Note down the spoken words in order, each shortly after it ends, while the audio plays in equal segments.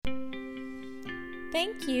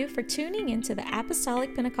Thank you for tuning into the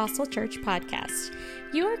Apostolic Pentecostal Church podcast.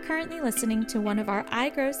 You are currently listening to one of our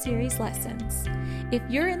iGrow series lessons. If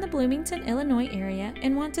you're in the Bloomington, Illinois area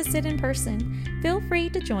and want to sit in person, feel free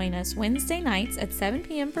to join us Wednesday nights at 7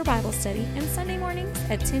 p.m. for Bible study and Sunday mornings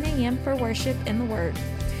at 10 a.m. for worship in the Word.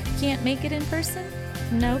 Can't make it in person?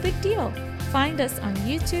 No big deal. Find us on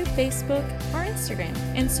YouTube, Facebook, or Instagram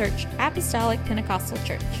and search Apostolic Pentecostal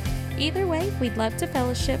Church. Either way, we'd love to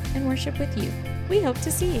fellowship and worship with you. We hope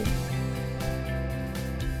to see you.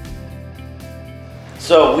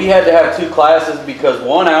 So we had to have two classes because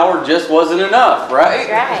 1 hour just wasn't enough, right?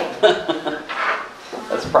 That's right.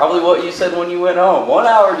 That's probably what you said when you went home. 1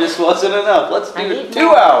 hour just wasn't enough. Let's do 2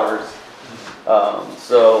 hours.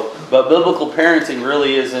 But biblical parenting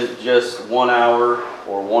really isn't just 1 hour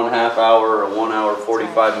or 1/2 hour or 1 hour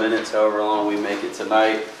 45 minutes, however long we make it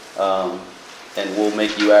tonight. And we'll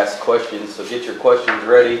make you ask questions, so get your questions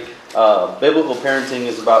ready. Biblical parenting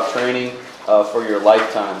is about training for your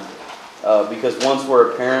lifetime. Because once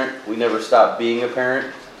we're a parent, we never stop being a parent.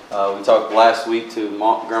 We talked last week to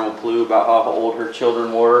Grandma Plu about how old her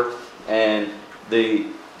children were, and the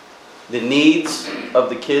needs of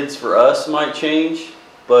the kids for us might change,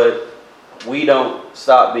 but we don't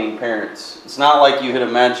stop being parents. It's not like you hit a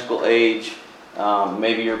magical age.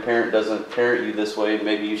 Maybe your parent doesn't parent you this way,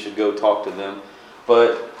 maybe you should go talk to them.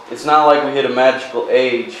 But it's not like we hit a magical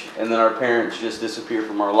age and then our parents just disappear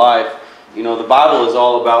from our life. You know, the Bible is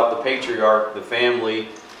all about the patriarch, the family,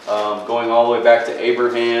 going all the way back to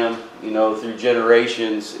Abraham, through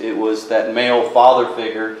generations. It was that male father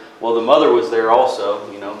figure. Well, the mother was there also,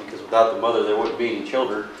 because without the mother there wouldn't be any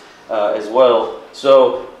children as well.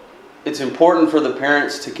 So it's important for the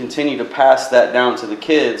parents to continue to pass that down to the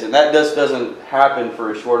kids, and that just doesn't happen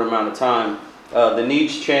for a short amount of time. The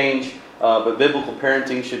needs change, but biblical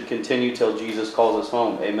parenting should continue till Jesus calls us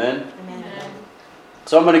home. Amen? Amen.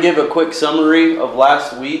 So I'm going to give a quick summary of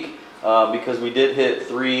last week because we did hit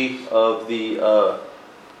 3 of the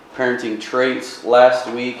parenting traits last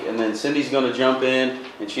week, and then Cindy's going to jump in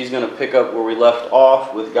and she's going to pick up where we left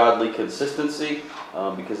off with godly consistency.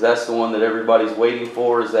 Because that's the one that everybody's waiting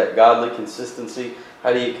for, is that godly consistency.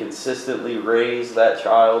 How do you consistently raise that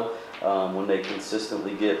child when they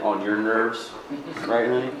consistently get on your nerves? Right,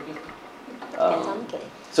 honey?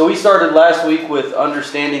 So we started last week with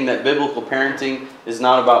understanding that biblical parenting is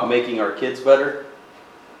not about making our kids better.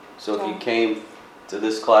 So if you came to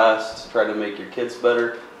this class to try to make your kids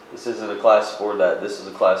better, this isn't a class for that. This is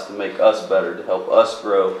a class to make us better, to help us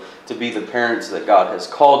grow, to be the parents that God has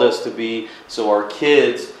called us to be, so our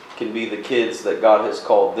kids can be the kids that God has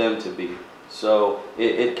called them to be. So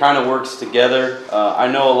it kind of works together. I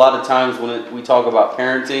know a lot of times when we talk about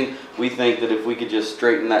parenting, we think that if we could just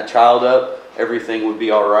straighten that child up, everything would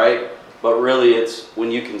be all right. But really it's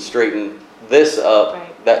when you can straighten this up,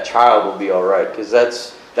 right, that child will be all right. Because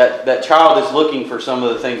that child is looking for some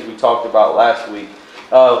of the things we talked about last week.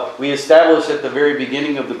 We established at the very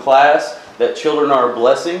beginning of the class that children are a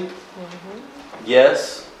blessing. Mm-hmm.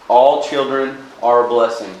 Yes, all children are a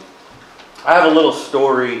blessing. I have a little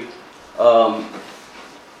story, and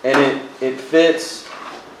it fits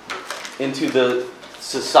into the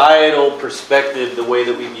societal perspective, the way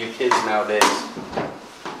that we view kids nowadays.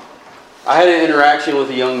 I had an interaction with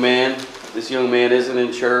a young man. This young man isn't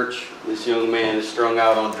in church. This young man is strung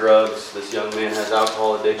out on drugs. This young man has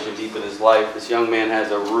alcohol addiction deep in his life. This young man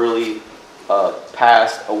has a really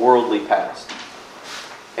a worldly past.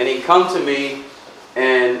 And he come to me,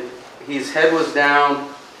 and his head was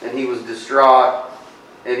down, and he was distraught,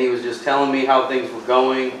 and he was just telling me how things were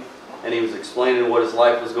going, and he was explaining what his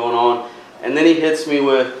life was going on. And then he hits me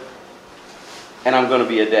with, and I'm going to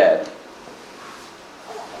be a dad.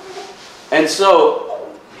 And so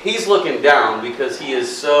he's looking down because he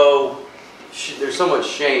is there's so much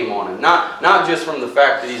shame on him. Not just from the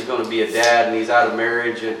fact that he's going to be a dad and he's out of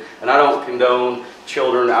marriage, and I don't condone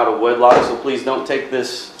children out of wedlock, so please don't take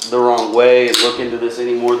this the wrong way and look into this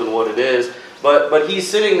any more than what it is. But he's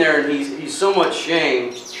sitting there and he's so much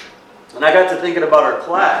shame. And I got to thinking about our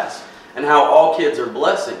class and how all kids are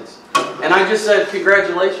blessings. And I just said,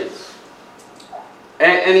 congratulations.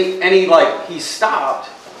 And he stopped.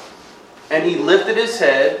 And he lifted his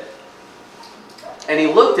head, and he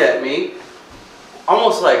looked at me,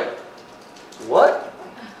 almost like, what?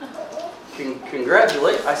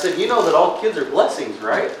 Congratulations. I said, you know that all kids are blessings,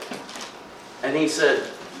 right? And he said,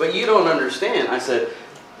 but you don't understand. I said,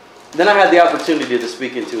 then I had the opportunity to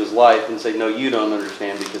speak into his life and say, no, you don't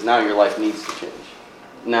understand, because now your life needs to change.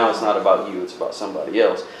 Now it's not about you, it's about somebody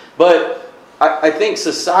else. But I think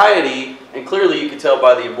society, and clearly you can tell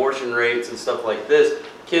by the abortion rates and stuff like this,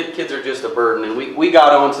 kids are just a burden. And we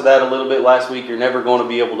got onto that a little bit last week. You're never going to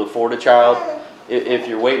be able to afford a child. If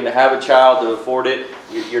you're waiting to have a child to afford it,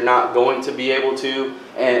 you're not going to be able to.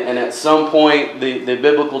 And at some point, the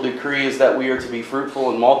biblical decree is that we are to be fruitful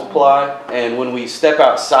and multiply. And when we step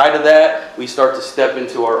outside of that, we start to step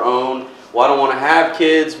into our own. Well, I don't want to have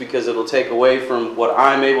kids because it'll take away from what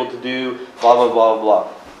I'm able to do, blah, blah, blah, blah.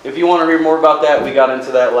 If you want to hear more about that, we got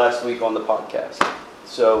into that last week on the podcast.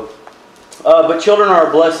 So, but children are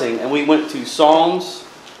a blessing. And we went to Psalms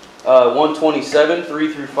 127,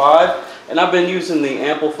 3 through 5. And I've been using the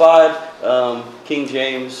Amplified. King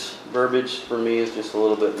James verbiage for me is just a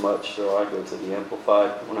little bit much, so I go to the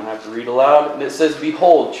Amplified when I have to read aloud. And it says,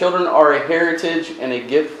 "Behold, children are a heritage and a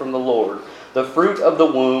gift from the Lord. The fruit of the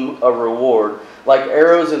womb, a reward. Like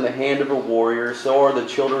arrows in the hand of a warrior, so are the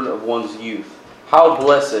children of one's youth. How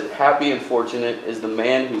blessed, happy, and fortunate is the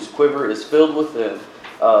man whose quiver is filled with them.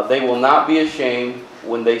 They will not be ashamed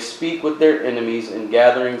when they speak with their enemies in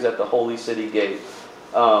gatherings at the holy city gate."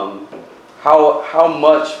 How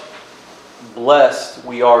much blessed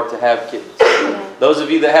we are to have kids. Those of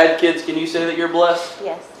you that had kids, can you say that you're blessed?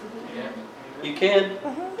 Yes. You can?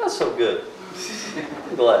 That's so good.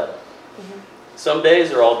 I'm glad. Some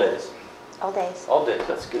days or all days? All days. All days,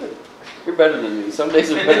 that's good. You're better than me. Some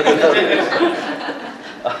days are better than others.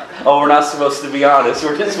 Oh, we're not supposed to be honest.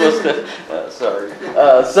 We're just supposed to... sorry.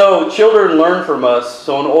 So children learn from us.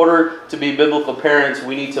 So in order to be biblical parents,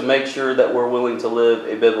 we need to make sure that we're willing to live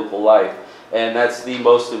a biblical life. And that's the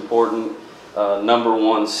most important number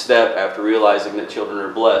one step after realizing that children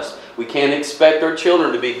are blessed. We can't expect our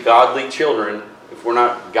children to be godly children if we're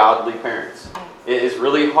not godly parents. It is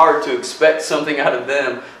really hard to expect something out of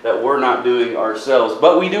them that we're not doing ourselves.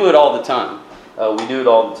 But we do it all the time. We do it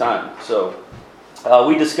all the time. So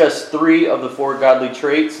we discussed 3 of the 4 godly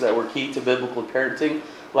traits that were key to biblical parenting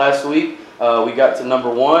last week. We got to number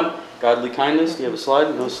 1, godly kindness. Do you have a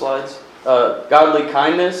slide? No slides? Godly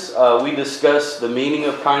kindness. We discussed the meaning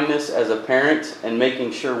of kindness as a parent and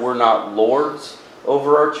making sure we're not lords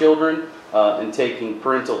over our children and taking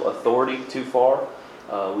parental authority too far.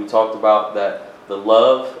 We talked about that. The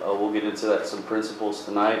love, we'll get into that, some principles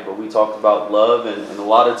tonight, but we talked about love, and a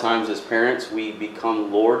lot of times as parents we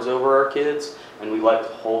become lords over our kids, and we like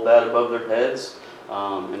to hold that above their heads,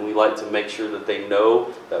 and we like to make sure that they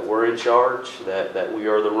know that we're in charge, that we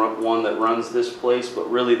are the one that runs this place, but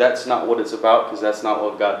really that's not what it's about, because that's not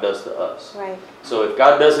what God does to us. Right. So if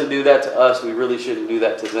God doesn't do that to us, we really shouldn't do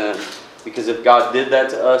that to them, because if God did that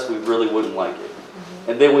to us, we really wouldn't like it.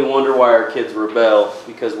 And then we wonder why our kids rebel,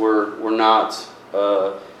 because we're not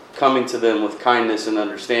coming to them with kindness and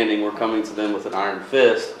understanding. We're coming to them with an iron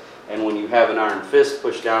fist. And when you have an iron fist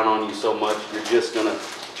pushed down on you so much, you're just going to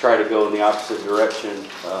try to go in the opposite direction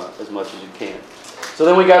as much as you can. So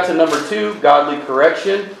then we got to number 2, godly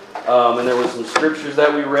correction. And there were some scriptures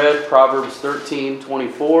that we read. Proverbs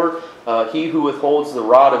 13:24. He who withholds the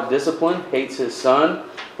rod of discipline hates his son,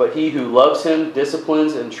 but he who loves him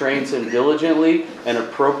disciplines and trains him diligently and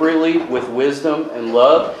appropriately with wisdom and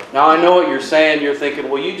love. Now I know what you're saying. You're thinking,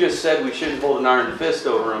 well, you just said we shouldn't hold an iron fist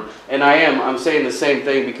over him. And I'm saying the same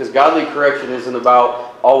thing, because godly correction isn't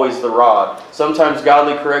about always the rod. Sometimes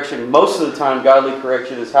godly correction, most of the time godly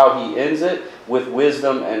correction is how he ends it, with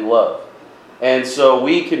wisdom and love. And so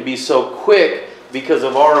we can be so quick because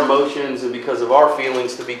of our emotions and because of our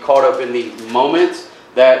feelings to be caught up in the moment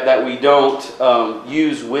that we don't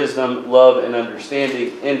use wisdom, love, and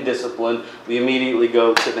understanding in discipline. We immediately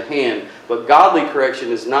go to the hand. But godly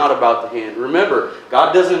correction is not about the hand. Remember,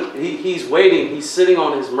 God doesn't, He's waiting. He's sitting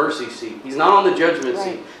on His mercy seat. He's not on the judgment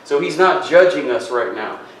seat. So He's not judging us right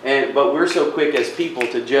now. But we're so quick as people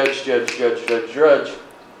to judge.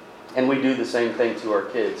 And we do the same thing to our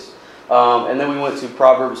kids. And then we went to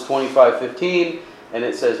Proverbs 25:15, and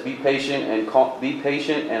it says, Be patient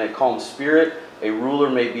and a calm spirit. A ruler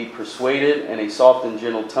may be persuaded, and a soft and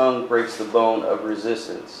gentle tongue breaks the bone of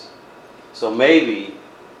resistance. So maybe,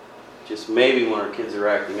 just maybe, when our kids are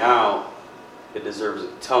acting out, it deserves a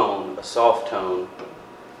tone, a soft tone,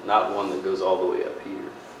 not one that goes all the way up here.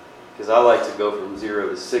 Because I like to go from 0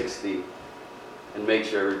 to 60 and make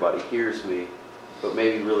sure everybody hears me. But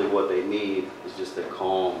maybe really what they need is just a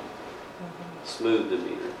calm, smooth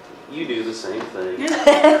demeanor. You do the same thing.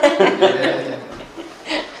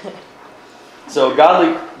 So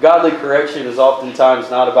godly correction is oftentimes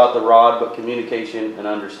not about the rod, but communication and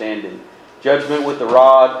understanding. Judgment with the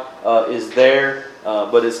rod is there,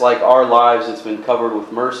 but it's like our lives. It's been covered with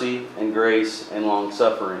mercy and grace and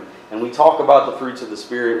long-suffering. And we talk about the fruits of the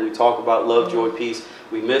Spirit, and we talk about love, joy, peace.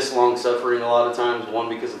 We miss long-suffering a lot of times, 1,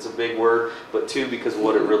 because it's a big word, but 2, because of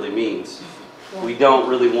what it really means. We don't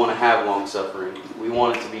really want to have long suffering. We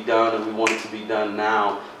want it to be done, and we want it to be done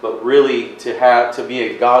now. But really, to be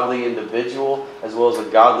a godly individual as well as a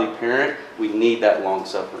godly parent, we need that long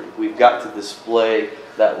suffering. We've got to display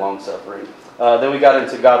that long suffering. Then we got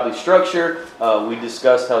into godly structure. We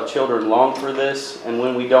discussed how children long for this, and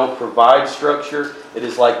when we don't provide structure, it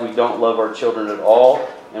is like we don't love our children at all.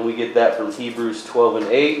 And we get that from Hebrews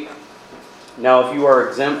 12:8. Now, if you are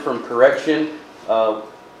exempt from correction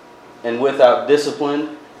and without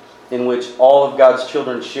discipline, in which all of God's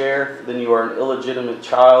children share, then you are an illegitimate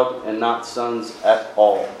child and not sons at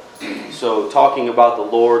all. So talking about the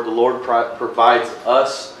Lord provides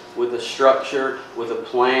us with a structure, with a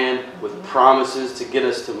plan, with promises to get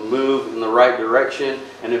us to move in the right direction.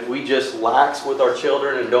 And if we just lax with our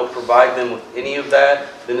children and don't provide them with any of that,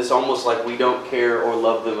 then it's almost like we don't care or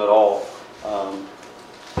love them at all.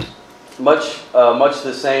 Much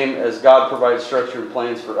the same as God provides structure and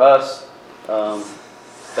plans for us.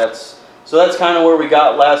 That's kind of where we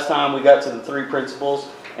got last time. We got to the 3 principles,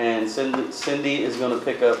 and Cindy is going to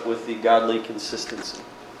pick up with the godly consistency.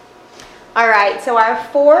 All right, so our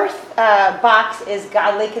 4th box is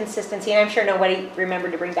godly consistency, and I'm sure nobody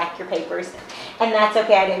remembered to bring back your papers, and that's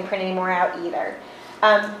okay. I didn't print any more out either.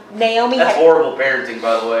 Naomi. That's horrible parenting,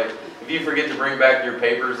 by the way. If you forget to bring back your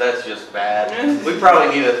papers, that's just bad. We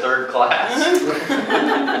probably need a 3rd class.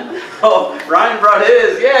 Oh, Ryan brought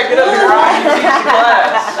his. Yeah, get up here, Ryan. Teach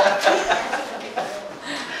class.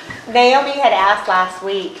 Naomi had asked last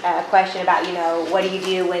week a question about, what do you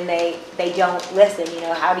do when they don't listen?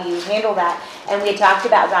 How do you handle that? And we had talked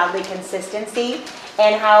about godly consistency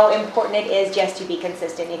and how important it is just to be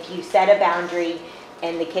consistent. If you set a boundary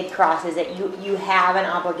and the kid crosses it, you have an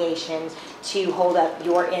obligation to hold up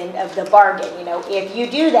your end of the bargain. If you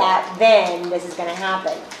do that, then this is going to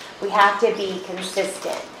happen. We have to be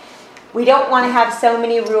consistent. We don't want to have so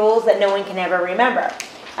many rules that no one can ever remember.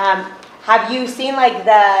 Have you seen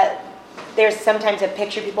there's sometimes a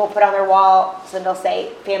picture people put on their walls and they'll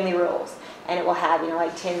say family rules, and it will have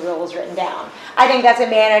 10 rules written down. I think that's a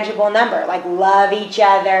manageable number, like love each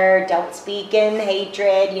other, don't speak in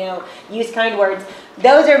hatred, use kind words.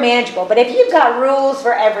 Those are manageable. But if you've got rules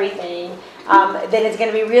for everything, then it's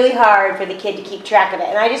going to be really hard for the kid to keep track of it.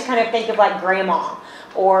 And I just kind of think of like grandma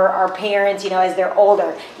or our parents, as they're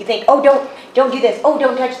older. You think, oh, don't do this. Oh,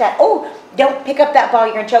 don't touch that. Oh, don't pick up that ball,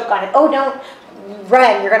 you're going to choke on it. Oh, don't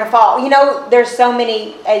run, you're going to fall. There's so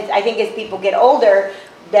many, I think as people get older,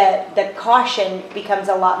 the caution becomes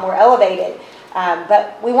a lot more elevated.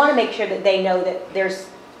 But we want to make sure that they know that there's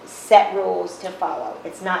set rules to follow.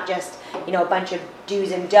 It's not just, a bunch of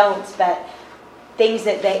do's and don'ts, but things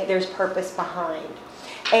that there's purpose behind.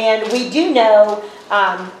 And we do know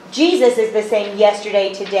Jesus is the same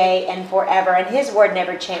yesterday, today, and forever, and his word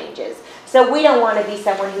never changes. So we don't want to be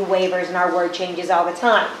someone who wavers and our word changes all the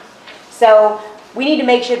time. So we need to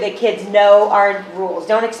make sure that kids know our rules.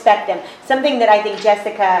 Don't expect them. Something that I think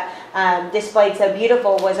Jessica displayed so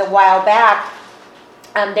beautiful was a while back.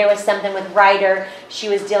 There was something with Ryder she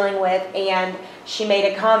was dealing with, and she made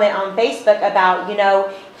a comment on Facebook about,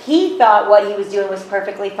 he thought what he was doing was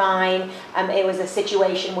perfectly fine. It was a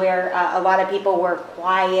situation where a lot of people were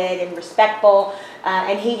quiet and respectful,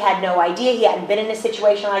 and he had no idea. He hadn't been in a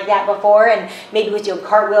situation like that before, and maybe was doing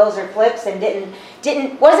cartwheels or flips and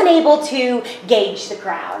wasn't able to gauge the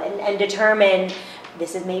crowd and determine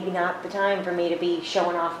this is maybe not the time for me to be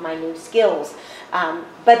showing off my new skills.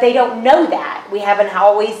 But they don't know that. We haven't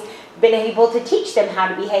always been able to teach them how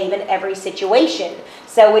to behave in every situation.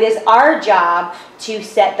 So it is our job to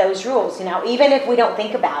set those rules. Even if we don't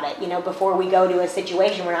think about it, before we go to a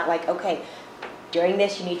situation, we're not like, okay, during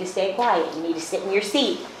this you need to stay quiet. You need to sit in your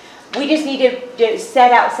seat. We just need to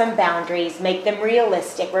set out some boundaries, make them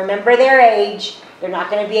realistic. Remember their age. They're not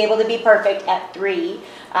going to be able to be perfect at 3,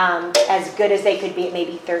 as good as they could be at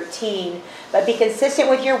maybe 13. But be consistent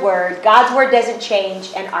with your word. God's word doesn't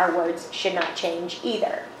change, and our words should not change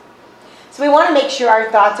either. So we want to make sure our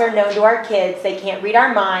thoughts are known to our kids. They can't read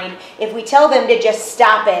our mind. If we tell them to just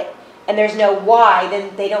stop it and there's no why,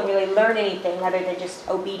 then they don't really learn anything other than just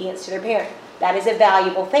obedience to their parent. That is a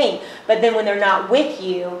valuable thing. But then when they're not with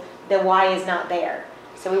you, the why is not there.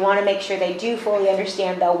 So we want to make sure they do fully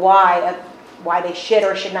understand the why of why they should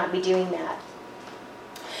or should not be doing that.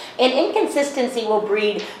 And inconsistency will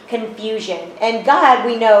breed confusion. And God,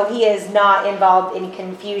 we know he is not involved in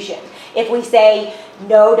confusion. If we say,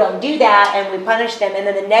 no, don't do that, and we punish them, and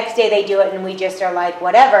then the next day they do it, and we just are like,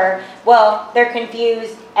 whatever, well, they're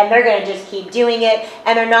confused, and they're going to just keep doing it,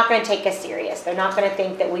 and they're not going to take us serious. They're not going to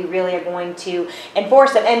think that we really are going to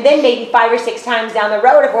enforce them. And then maybe 5 or 6 times down the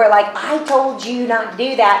road, if we're like, I told you not to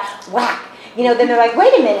do that, whack, then they're like,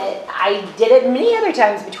 wait a minute, I did it many other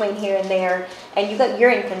times between here and there, and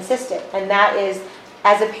you're inconsistent. And that is,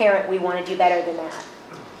 as a parent, we want to do better than that.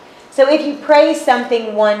 So if you praise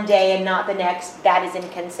something one day and not the next, that is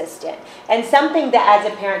inconsistent. And something that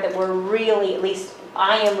as a parent that we're really, at least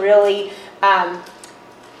I am really,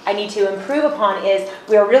 I need to improve upon is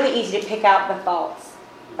we are really easy to pick out the faults.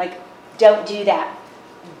 Like, don't do that.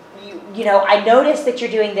 I notice that you're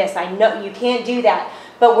doing this. I know you can't do that.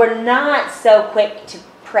 But we're not so quick to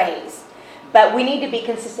praise. But we need to be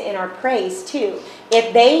consistent in our praise too.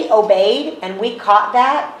 If they obeyed and we caught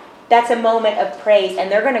that, that's a moment of praise.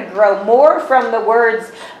 And they're going to grow more from the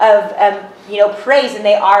words of praise than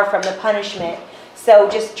they are from the punishment. So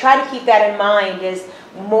just try to keep that in mind, is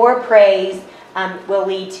more praise will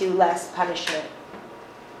lead to less punishment.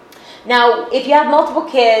 Now, if you have multiple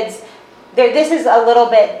kids, this is a little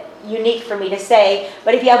bit unique for me to say,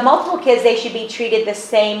 but if you have multiple kids, they should be treated the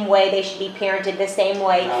same way. They should be parented the same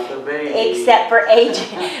way, except for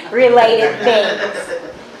age-related things.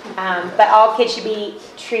 But all kids should be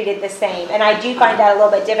treated the same. And I do find that a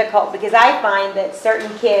little bit difficult because I find that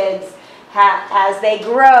certain kids, as they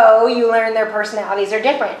grow, you learn their personalities are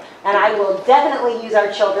different. And I will definitely use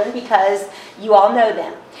our children because you all know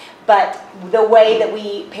them. But the way that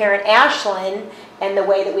we parent Ashlyn and the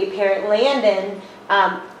way that we parent Landon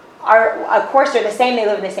of course, they're the same. They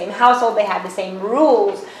live in the same household. They have the same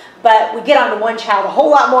rules. But we get on to one child a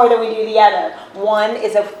whole lot more than we do the other. One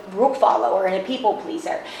is a rule follower and a people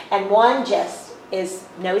pleaser. And one just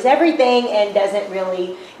knows everything and doesn't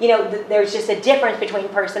really, there's just a difference between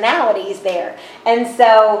personalities there. And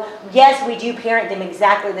so, yes, we do parent them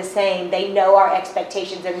exactly the same. They know our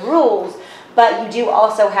expectations and rules. But you do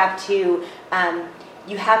also have to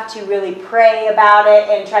really pray about it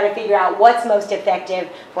and try to figure out what's most effective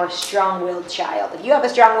for a strong-willed child. If you have a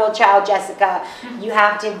strong-willed child, Jessica, you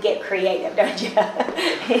have to get creative, don't you?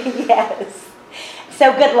 Yes.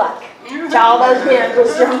 So good luck to all those parents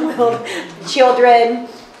with strong-willed children.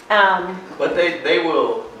 But they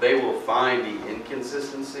will find the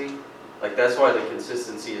inconsistency. Like, that's why the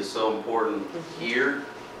consistency is so important here,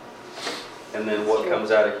 and then what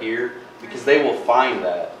comes out of here, because they will find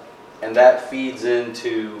that. And that feeds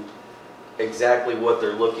into exactly what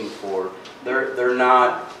they're looking for. They're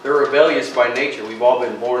rebellious by nature. We've all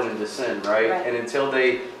been born into sin, right? And until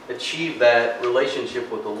they achieve that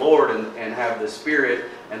relationship with the Lord and have the Spirit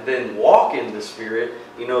and then walk in the Spirit,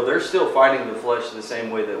 they're still fighting the flesh the same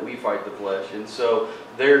way that we fight the flesh. And so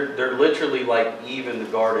they're literally like Eve in the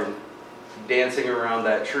garden, dancing around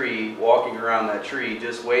that tree, walking around that tree,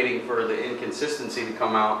 just waiting for the inconsistency to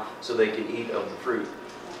come out so they can eat of the fruit.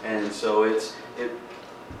 And so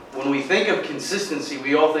when we think of consistency,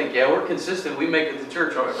 we all think, yeah, we're consistent. We make it to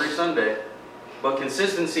church every Sunday. But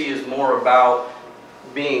consistency is more about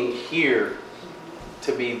being here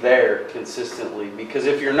to be there consistently. Because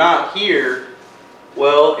if you're not here,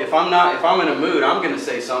 well, if I'm in a mood, I'm going to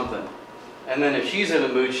say something. And then if she's in a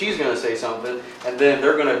mood, she's going to say something. And then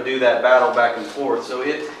they're going to do that battle back and forth. So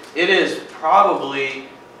it is probably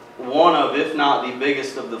one of, if not the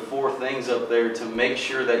biggest of the four things up there to make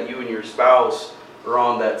sure that you and your spouse are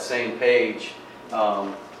on that same page.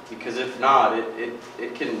 Because if not,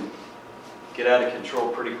 it can get out of control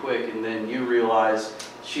pretty quick, and then you realize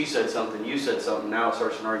she said something, you said something, now it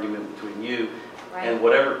starts an argument between you. Right. And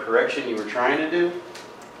whatever correction you were trying to do,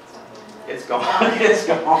 it's gone. It's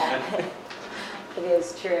gone. It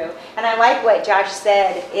is true. And I like what Josh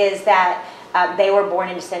said, is that they were born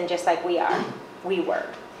into sin just like we are. We were.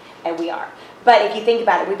 And we are. But if you think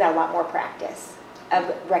about it, we've got a lot more practice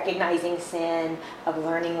of recognizing sin, of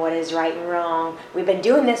learning what is right and wrong. We've been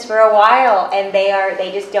doing this for a while, and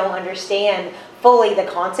they just don't understand fully the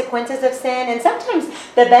consequences of sin. And sometimes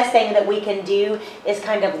the best thing that we can do is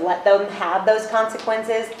kind of let them have those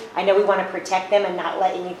consequences. I know we want to protect them and not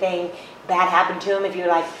let anything bad happen to them. If you're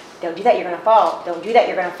like, don't do that, you're going to fall. Don't do that,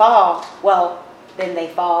 you're going to fall. Well, then they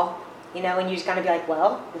fall. And you're just going to be like,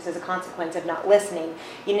 well, this is a consequence of not listening.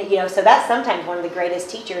 So that's sometimes one of the greatest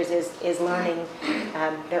teachers is learning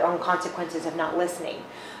their own consequences of not listening.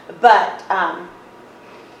 But,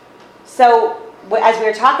 so as we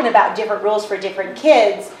were talking about different rules for different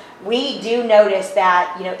kids, we do notice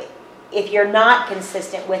that, if you're not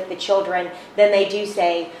consistent with the children, then they do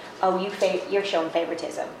say, oh, you're showing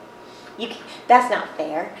favoritism. That's not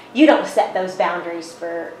fair. You don't set those boundaries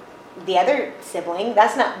for the other sibling.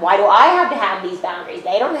 That's not, why do I have to have these boundaries?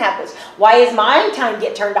 They don't have those. Why is my time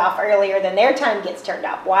get turned off earlier than their time gets turned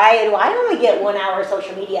off? Why do I only get 1 hour of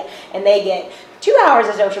social media and they get 2 hours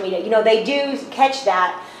of social media? They do catch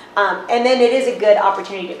that. And then it is a good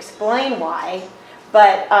opportunity to explain why.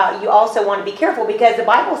 But you also want to be careful because the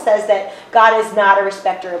Bible says that God is not a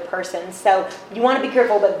respecter of persons. So you want to be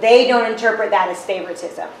careful that they don't interpret that as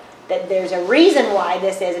favoritism. That there's a reason why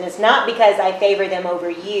this is, and it's not because I favor them over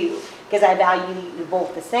you, because I value you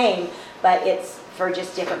both the same, but it's for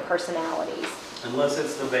just different personalities. Unless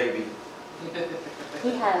it's the baby.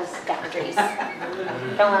 He has boundaries.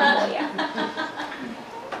 Don't let him fool you.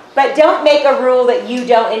 But don't make a rule that you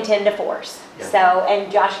don't intend to force. Yeah. So,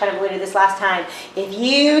 and Josh kind of alluded to this last time. If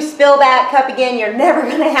you spill that cup again, you're never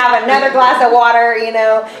going to have another glass of water, you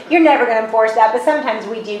know. You're never going to enforce that. But sometimes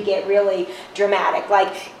we do get really dramatic.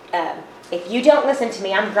 Like, if you don't listen to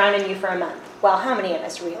me, I'm grounding you for a month. Well, how many of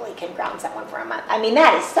us really can ground someone for a month? I mean,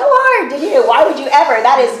 that is so hard to do. Why would you ever?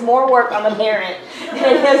 That is more work on the parent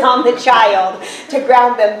than it is on the child to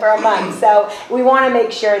ground them for a month. So we want to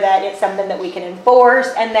make sure that it's something that we can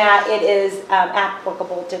enforce and that it is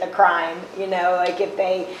applicable to the crime. You know, like if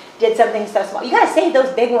they did something so small. You got to save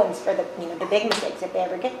those big ones for the, you know, the big mistakes if they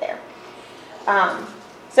ever get there.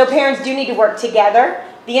 So parents do need to work together.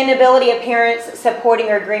 The inability of parents supporting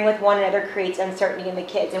or agreeing with one another creates uncertainty in the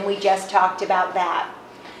kids, and we just talked about that.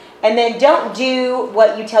 And then don't do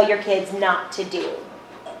what you tell your kids not to do.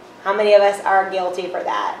 How many of us are guilty for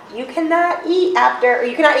that? You cannot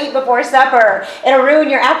eat before supper. It'll ruin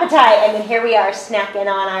your appetite. And then here we are snacking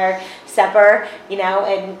on our supper, you know,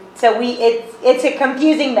 and so it's a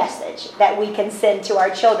confusing message that we can send to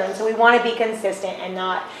our children. So we want to be consistent and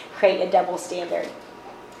not create a double standard.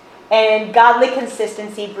 And godly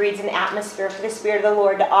consistency breeds an atmosphere for the Spirit of the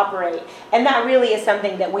Lord to operate. And that really is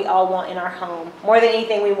something that we all want in our home. More than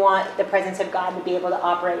anything, we want the presence of God to be able to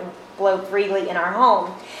operate and flow freely in our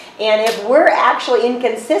home. And if we're actually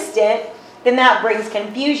inconsistent, then that brings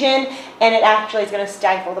confusion, and it actually is going to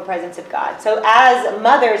stifle the presence of God. So as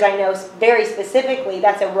mothers, I know very specifically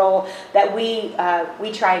that's a role that we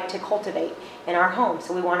try to cultivate in our home.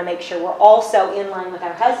 So we want to make sure we're also in line with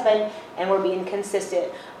our husband and we're being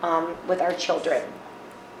consistent with our children.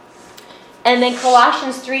 And then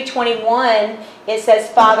Colossians 3:21, it says,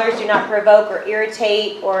 fathers, do not provoke or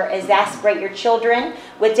irritate or exasperate your children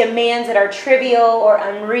with demands that are trivial or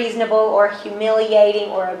unreasonable or humiliating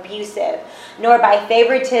or abusive, nor by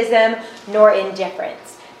favoritism nor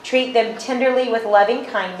indifference. Treat them tenderly with loving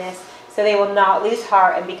kindness, so they will not lose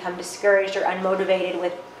heart and become discouraged or unmotivated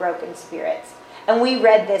with broken spirits. And we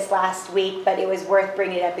read this last week, but it was worth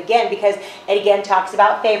bringing it up again because it again talks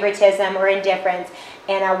about favoritism or indifference.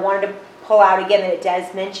 And I wanted to pull out again that it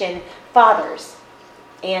does mention fathers.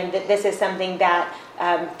 And that this is something that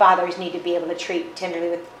fathers need to be able to treat tenderly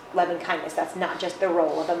with loving kindness. That's not just the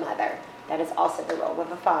role of a mother. That is also the role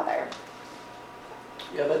of a father.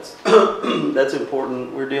 Yeah, that's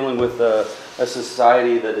important. We're dealing with a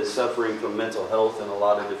society that is suffering from mental health in a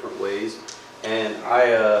lot of different ways. And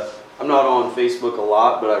I'm not on Facebook a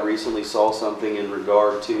lot, but I recently saw something in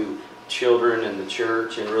regard to children and the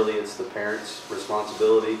church, and really it's the parents'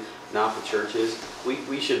 responsibility, not the church's.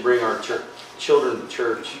 We should bring our children to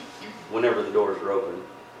church whenever the doors are open.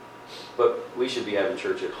 But we should be having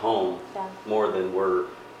church at home more than we're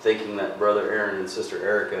thinking that Brother Aaron and Sister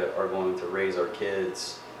Erica are going to raise our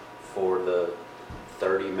kids for the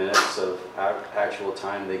 30 minutes of actual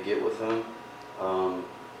time they get with them,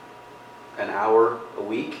 an hour a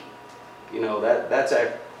week. You know, that's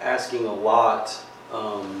asking a lot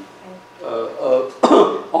on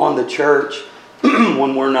the church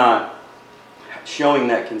when we're not showing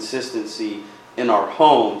that consistency in our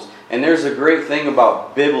homes. And there's a great thing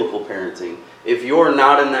about biblical parenting. If you're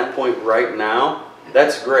not in that point right now,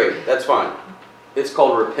 that's great. That's fine. It's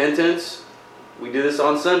called repentance. We do this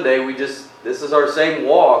on Sunday. This is our same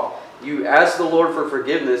walk. You ask the Lord for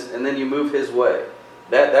forgiveness and then you move His way.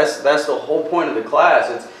 That's the whole point of the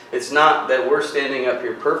class. It's not that we're standing up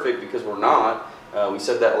here perfect, because we're not. We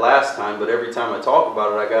said that last time, but every time I talk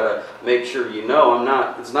about it, I gotta make sure you know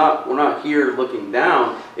we're not here looking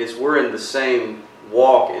down. We're in the same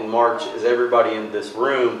walk and march as everybody in this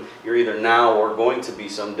room. You're either now or going to be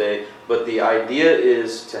someday. But the idea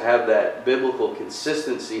is to have that biblical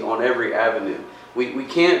consistency on every avenue. We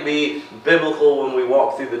can't be biblical when we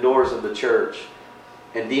walk through the doors of the church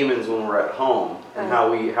and demons when we're at home, and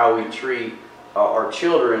how we treat our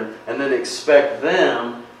children, and then expect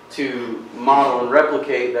them to model and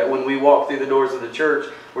replicate that when we walk through the doors of the church,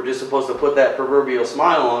 we're just supposed to put that proverbial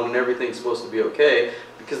smile on and everything's supposed to be okay,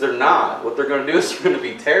 because they're not. What they're going to do is they're going to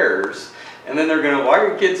be terrors, and then they're going to, why are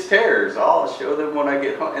your kids terrors? I'll show them when I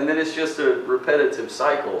get home. And then it's just a repetitive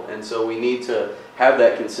cycle, and so we need to have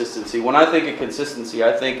that consistency. When I think of consistency,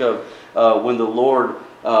 I think of when the Lord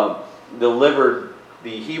delivered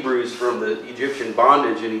the Hebrews from the Egyptian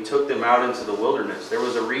bondage and He took them out into the wilderness. There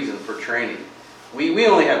was a reason for training. We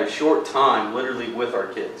only have a short time literally with our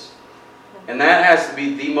kids. And that has to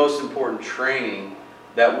be the most important training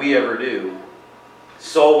that we ever do.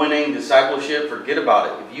 Soul winning, discipleship, forget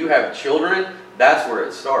about it. If you have children, that's where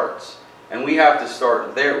it starts. And we have to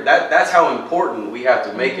start there. That's how important we have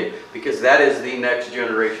to make it, because that is the next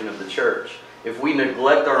generation of the church. If we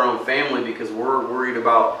neglect our own family because we're worried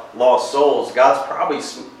about lost souls, God's probably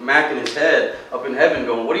smacking his head up in heaven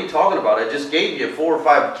going, what are you talking about? I just gave you 4 or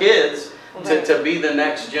 5 kids to be the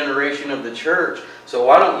next generation of the church. So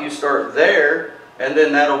why don't you start there, and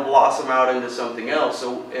then that'll blossom out into something else.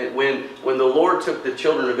 So when the Lord took the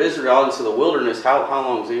children of Israel out into the wilderness, how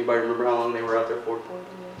long? Does anybody remember how long they were out there for?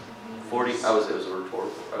 40. It was rhetorical.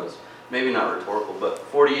 Maybe not rhetorical, but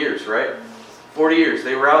 40 years, right? 40 years.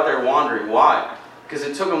 They were out there wandering. Why? Because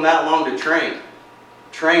it took them that long to train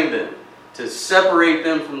them, to separate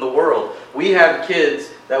them from the world. We have kids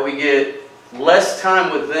that we get less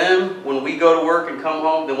time with them when we go to work and come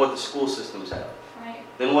home than what the school systems have,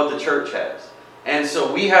 than what the church has. And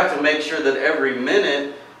so we have to make sure that every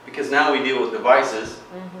minute, because now we deal with devices,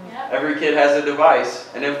 every kid has a device,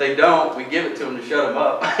 and if they don't, we give it to them to shut them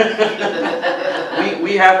up.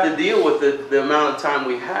 we have to deal with the amount of time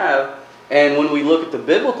we have. And when we look at the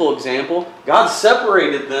biblical example, God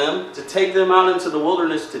separated them to take them out into the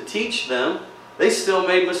wilderness to teach them. They still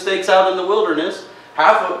made mistakes out in the wilderness.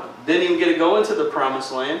 Half of didn't even get to go into the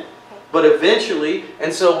promised land. But eventually,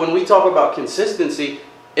 and so when we talk about consistency,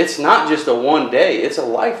 it's not just a one day. It's a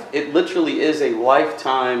life. It literally is a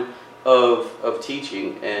lifetime of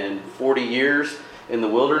teaching. And 40 years in the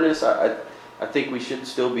wilderness, I think we should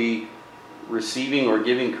still be receiving or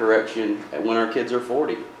giving correction when our kids are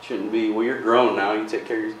 40. It shouldn't be, well, you're grown now, you take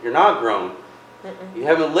care of yourself. You're not grown. You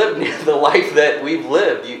haven't lived near the life that we've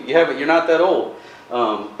lived. You're not that old.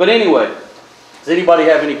 But anyway, does anybody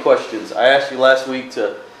have any questions? I asked you last week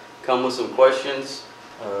to come with some questions.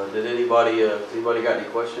 Did anybody got any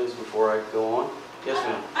questions before I go on? Yes,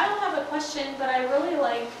 ma'am. I don't have a question, but I really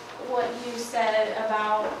like what you said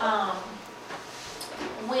about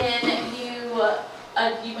when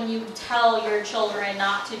you tell your children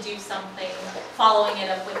not to do something, following it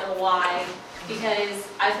up with a why. Because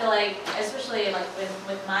I feel like, especially like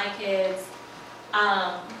with my kids,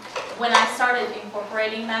 when I started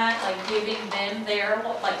incorporating that, like giving them their,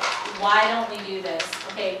 like, why don't we do this?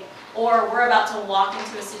 Okay, or we're about to walk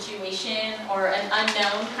into a situation or an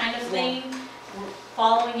unknown kind of thing,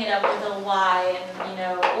 following it up with a why, and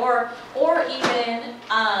or even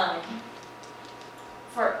I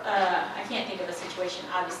can't think of a situation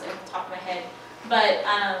obviously off the top of my head, but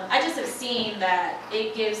I just have seen that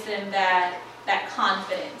it gives them that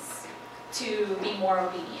confidence to be more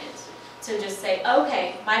obedient, to just say,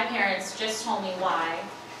 okay, my parents just told me why,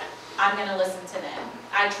 I'm going to listen to them.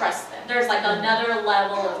 I trust them. There's like another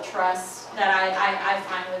level of trust that I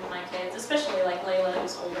find with my kids, especially like Layla,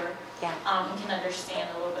 who's older, and can understand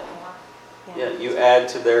a little bit more. Yeah, you add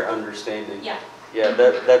to their understanding. Yeah. Yeah,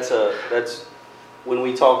 that's when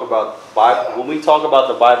we talk about Bible, when we talk about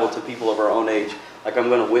the Bible to people of our own age, like I'm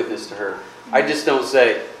going to witness to her. I just don't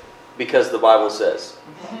say because the Bible says.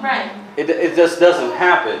 Right. It just doesn't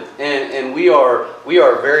happen. And we are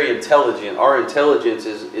very intelligent. Our intelligence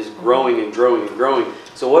is growing and growing and growing.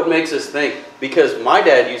 So what makes us think? Because my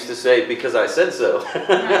dad used to say, because I said so.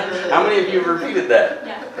 Right. How many of you have repeated that?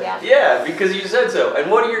 Yeah, because you said so.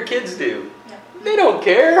 And what do your kids do? Yeah. They don't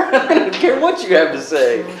care. They don't care what you have to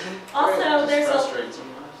say. Also, there's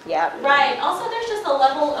Right. Also, there's just a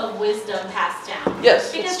level of wisdom passed down.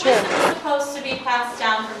 Yes, because wisdom is supposed to be passed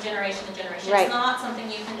down from generation to generation. Right. It's not something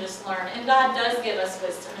you can just learn. And God does give us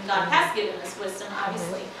wisdom, and God has given us wisdom,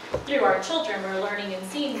 obviously, through our children. We're learning and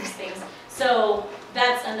seeing these things. So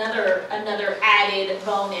that's another added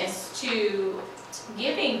bonus to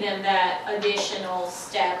giving them that additional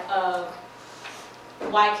step of,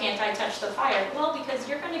 why can't I touch the fire? Well, because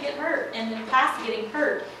you're going to get hurt, and then past getting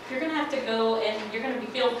hurt, you're going to have to go and you're going to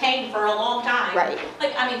feel pain for a long time. Right.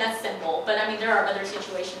 Like, I mean, that's simple, but I mean, there are other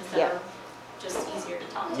situations that are just easier to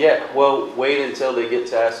talk about. Yeah, well, wait until they get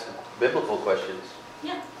to ask biblical questions.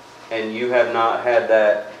 Yeah. And you have not had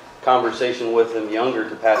that conversation with them younger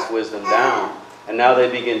to pass wisdom down. And now they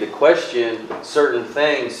begin to question certain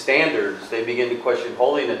things, standards. They begin to question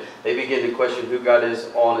holiness. They begin to question who God is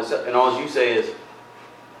on us. And all you say is,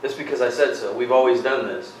 it's because I said so. We've always done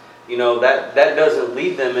this. You know, that doesn't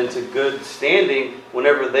lead them into good standing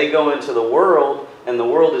whenever they go into the world, and the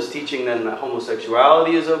world is teaching them that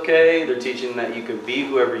homosexuality is okay. They're teaching that you can be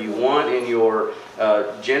whoever you want in your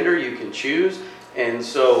gender. You can choose. And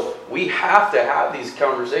so we have to have these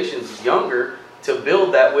conversations younger to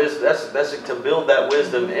build that wisdom. That's to build that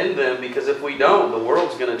wisdom in them, because if we don't, the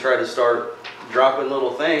world's going to try to start dropping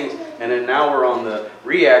little things, and then now we're on the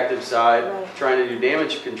reactive side, Right. trying to do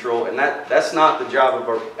damage control, and that's not the job of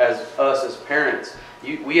us as parents.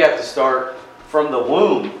 We have to start from the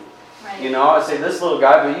womb. Right. You know, I say this little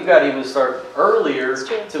guy, but you got to even start earlier That's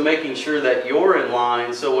true. to making sure that you're in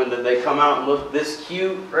line. So when they come out and look this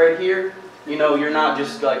cute right here, you know, you're not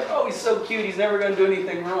just like, oh, he's so cute, he's never going to do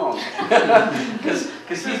anything wrong. Because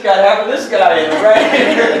he's got half of this guy in it, right?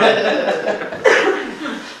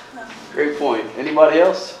 Great point. Anybody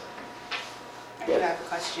else? I do have a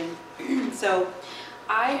question. So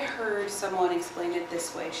I heard someone explain it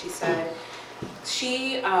this way. She said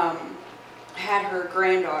she had her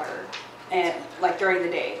granddaughter and like during the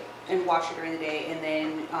day and watched her during the day, and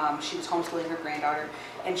then she was homeschooling her granddaughter,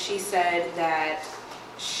 and she said that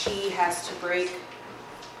she has to break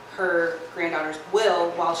her granddaughter's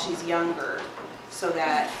will while she's younger, so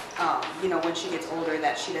that you know, when she gets older,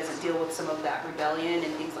 that she doesn't deal with some of that rebellion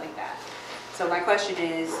and things like that. So my question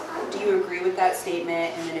is, do you agree with that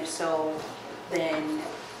statement? And then if so, then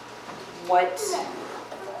what,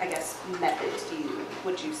 I guess, methods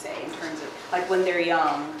would you say in terms of, like when they're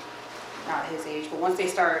young, not his age, but once they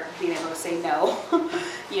start being able to say no,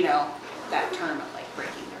 you know, that term of like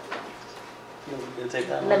breaking their will. You gonna take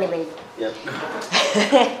that one? Let me lead. Yep.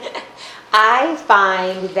 I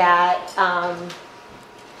find that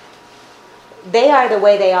they are the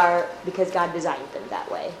way they are because God designed them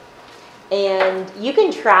that way. And you can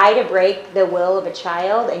try to break the will of a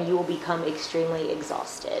child and you will become extremely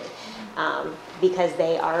exhausted because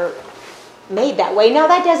they are made that way. Now,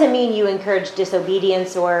 that doesn't mean you encourage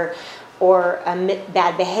disobedience or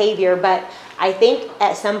bad behavior, but I think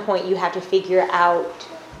at some point you have to figure out,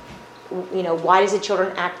 you know, why does a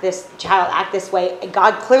child act this way?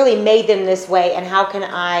 God clearly made them this way, and how can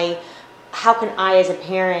I as a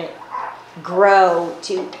parent grow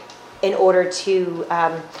in order to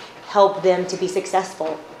help them to be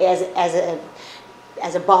successful as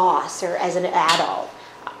a boss or as an adult.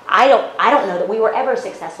 I don't know that we were ever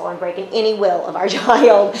successful in breaking any will of our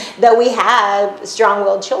child, though we have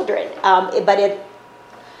strong-willed children. But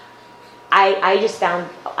I just found,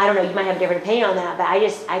 I don't know, you might have a different opinion on that, but I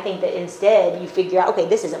think that instead you figure out, okay,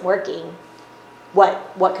 this isn't working.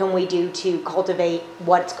 What can we do to cultivate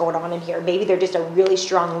what's going on in here? Maybe they're just a really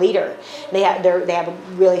strong leader. They have a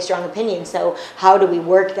really strong opinion. So how do we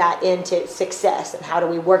work that into success, and how do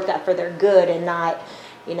we work that for their good, and not,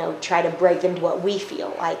 you know, try to break them to what we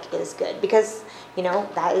feel like is good? Because, you know,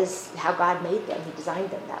 that is how God made them. He designed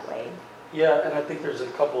them that way. Yeah, and I think there's a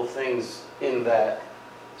couple of things in that.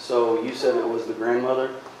 So you said it was the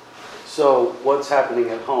grandmother. So what's happening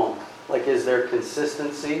at home? Like, is there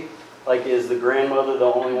consistency? Like, is the grandmother the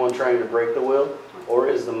only one trying to break the will? Or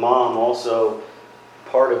is the mom also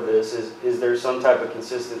part of this? Is there some type of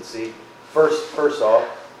consistency? First off,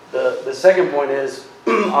 the second point is,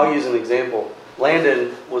 I'll use an example.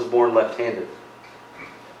 Landon was born left-handed.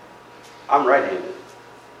 I'm right-handed.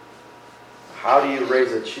 How do you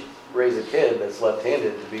raise a kid that's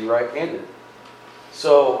left-handed to be right-handed?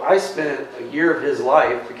 So I spent a year of his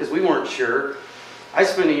life, because we weren't sure, I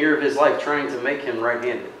spent a year of his life trying to make him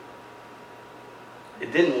right-handed.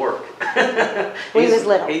 It didn't work. When he was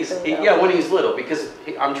little. Yeah, when he's little, because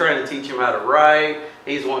I'm trying to teach him how to write.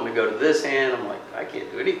 He's wanting to go to this hand. I'm like, I can't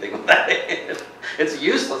do anything with that hand. It's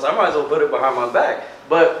useless. I might as well put it behind my back.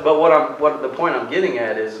 But what the point I'm getting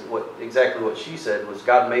at is exactly what she said was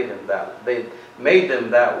God made him that. They made them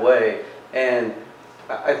that way, and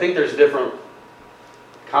I think there's different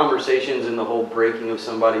conversations in the whole breaking of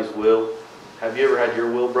somebody's will. Have you ever had your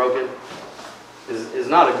will broken? Is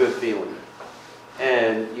not a good feeling.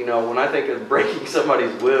 And, you know, when I think of breaking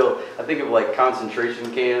somebody's will, I think of like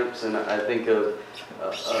concentration camps, and I think of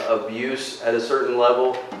abuse at a certain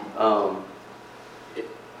level.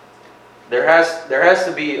 There has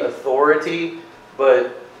to be authority,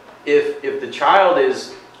 but if the child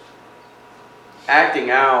is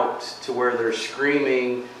acting out to where they're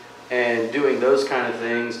screaming and doing those kind of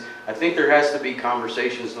things, I think there has to be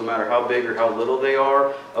conversations, no matter how big or how little they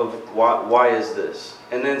are, of why is this?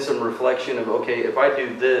 And then some reflection of, okay, if I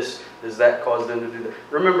do this, does that cause them to do that?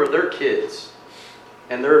 Remember, they're kids,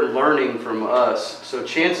 and they're learning from us. So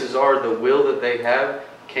chances are the will that they have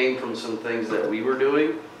came from some things that we were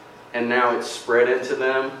doing, and now it's spread into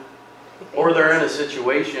them. Or they're in a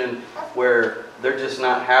situation where they're just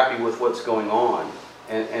not happy with what's going on.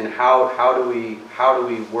 And how do we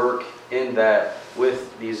work in that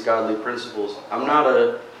with these godly principles? I'm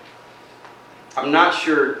not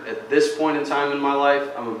sure at this point in time in my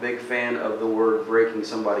life, I'm a big fan of the word breaking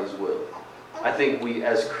somebody's will. I think we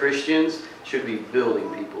as Christians should be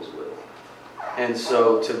building people's will. And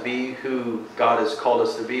so to be who God has called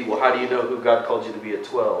us to be, well, how do you know who God called you to be at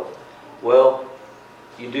 12? Well,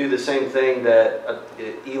 you do the same thing that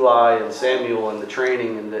Eli and Samuel and the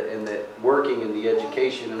training and the working and the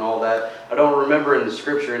education and all that. I don't remember in the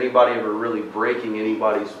scripture anybody ever really breaking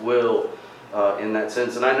anybody's will in that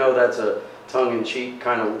sense. And I know that's a tongue-in-cheek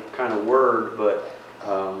kind of word, but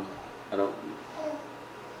I don't.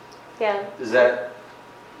 Yeah. Is that?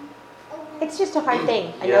 It's just a hard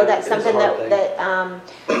thing. I Yeah, know that's it is a something hard that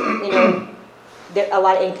you know, there a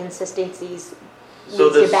lot of inconsistencies So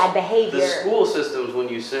leads to bad behavior. The school systems, when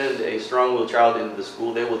you send a strong-willed child into the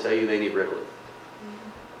school, they will tell you they need Wrigley.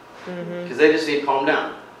 Because they just need to calm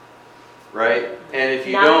down, right? And if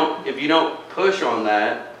you don't push on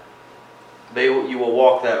that, you will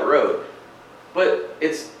walk that road. But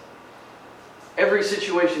every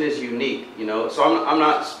situation is unique, you know. So I'm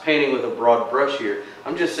not painting with a broad brush here.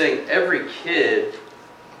 I'm just saying every kid,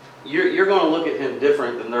 you're going to look at him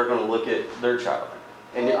different than they're going to look at their child,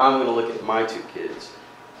 and I'm going to look at my 2 kids.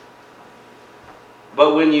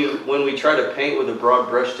 But when we try to paint with a broad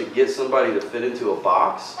brush to get somebody to fit into a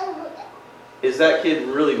box, is that kid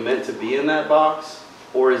really meant to be in that box,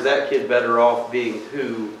 or is that kid better off being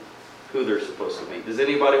who they're supposed to be? Does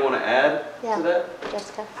anybody want to add to that?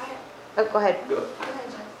 Jessica. Oh, go ahead. Go.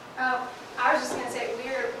 I was just going to say,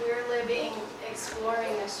 we're living,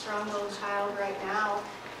 exploring a strong-willed child right now,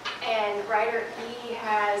 and Ryder, he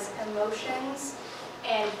has emotions,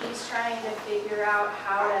 and he's trying to figure out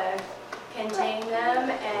how to contain them,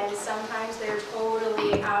 and sometimes they're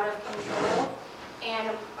totally out of control.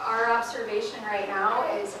 And our observation right now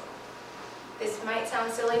is, this might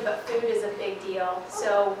sound silly, but food is a big deal.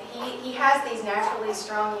 So he has these naturally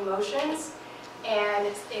strong emotions, and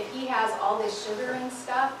if he has all this sugar and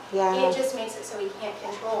stuff, it just makes it so he can't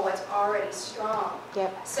control what's already strong.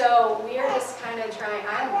 Yep. So we're just kind of trying,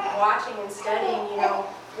 I'm watching and studying, you know,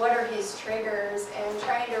 what are his triggers, and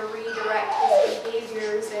trying to redirect his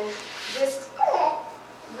behaviors, and just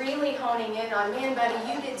really honing in on, man, buddy,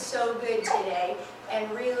 you did so good today, and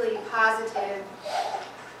really positive,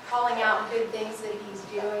 calling out good things that he's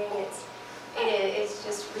doing. It's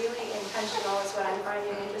just really intentional is what I'm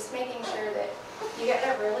finding, and just making sure that you got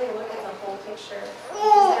to really look at the whole picture,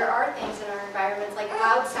 because there are things in our environments, like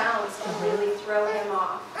loud sounds can really throw him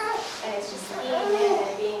off, and it's just keying in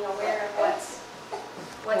and being aware of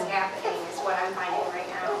what's happening is what I'm finding right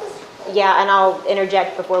now. Yeah, and I'll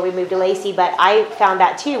interject before we move to Lacey, but I found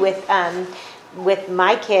that too with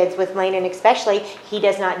my kids, with Landon especially. He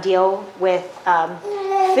does not deal with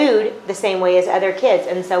food the same way as other kids,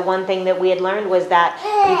 and so one thing that we had learned was that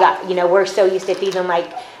we're so used to feeding them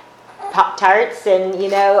like Pop-Tarts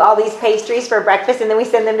and, all these pastries for breakfast, and then we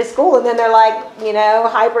send them to school, and then they're like,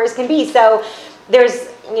 hyper as can be. So there's,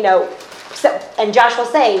 and Josh will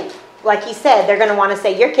say, like he said, they're going to want to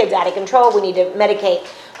say, your kid's out of control, we need to medicate.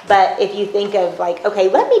 But if you think of like, okay,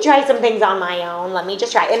 let me try some things on my own, let me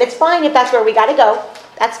just try. And it's fine if that's where we got to go.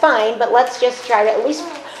 That's fine, but let's just try to at least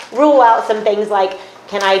rule out some things like,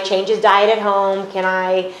 can I change his diet at home? Can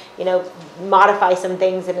I, modify some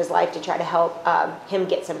things in his life to try to help him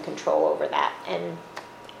get some control over that? And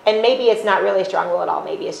maybe it's not really strong will at all.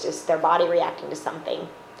 Maybe it's just their body reacting to something.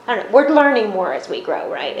 I don't know. We're learning more as we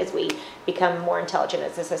grow, right? As we become more intelligent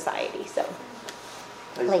as a society. So,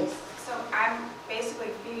 please. So I'm basically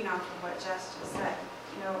feeding off of what Jess just said.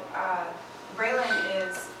 Braylon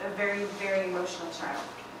is a very, very emotional child.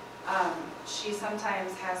 She's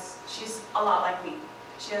a lot like me.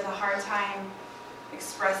 She has a hard time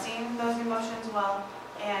expressing those emotions well,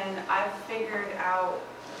 and I've figured out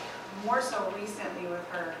more so recently with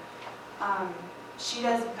her, she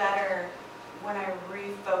does better when I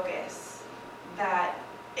refocus that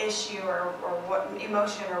issue or what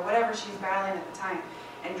emotion or whatever she's battling at the time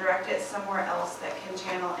and direct it somewhere else that can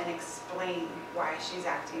channel and explain why she's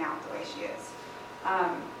acting out the way she is.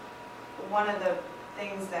 One of the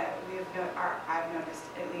things that I've noticed,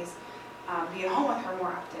 at least being home with her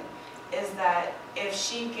more often, is that if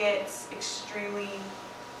she gets extremely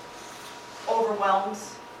overwhelmed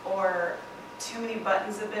or too many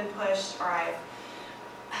buttons have been pushed, or I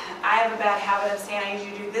have a bad habit of saying I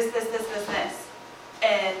usually do this,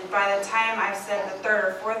 and by the time I've said the third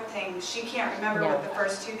or fourth thing, she can't remember what the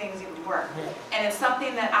first 2 things even were. And it's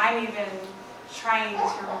something that I'm even trying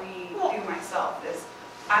to redo myself, is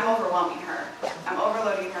I'm overwhelming her. I'm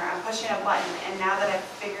overloading her. I'm pushing a button, and now that I've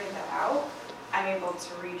figured that out, I'm able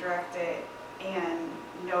to redirect it and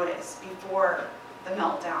notice before the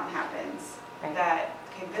meltdown happens that,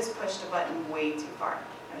 okay, this pushed a button way too far.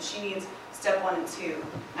 She needs step 1 and 2,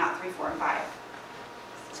 not 3, 4, and 5.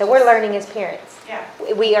 So we're learning as parents. Yeah.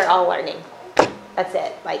 We are all learning. That's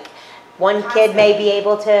it. Like, one kid may be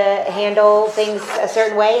able to handle things a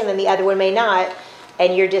certain way and then the other one may not.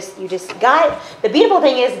 And you just, God, the beautiful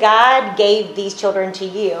thing is God gave these children to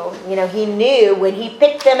you. You know, he knew when he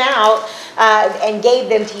picked them out and gave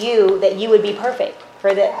them to you that you would be perfect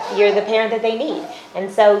you're the parent that they need.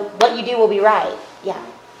 And so what you do will be right. Yeah.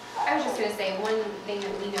 I was just going to say, one thing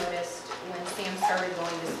that we noticed when Sam started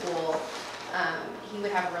going to school, he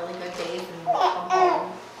would have really good days and come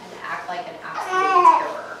home and act like an absolute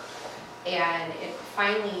terror. And it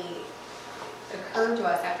finally occurred to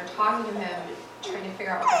us after talking to him, trying to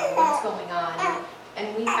figure out what's going on.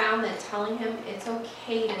 And we found that telling him it's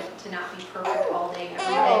okay to not be perfect all day, every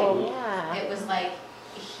day. Yeah. It was like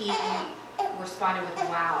he responded with,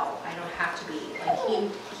 wow, I don't have to be.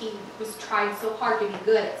 Like he was trying so hard to be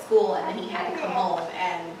good at school, and then he had to come home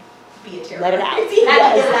and be a terror. Let it out. He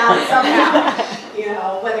had to get it out somehow. You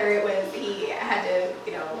know, whether it was he had to,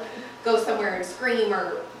 go somewhere and scream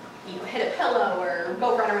or, hit a pillow or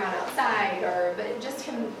go run around outside, but just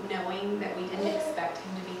him knowing that we didn't expect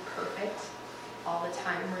him to be perfect all the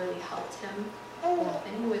time really helped him.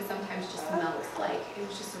 And he would sometimes just melt, like it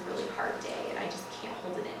was just a really hard day and I just can't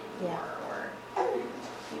hold it in anymore, or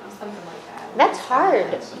something like that. That's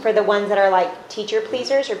hard for the ones that are like teacher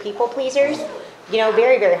pleasers or people pleasers.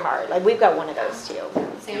 Very, very hard. Like we've got one of those too.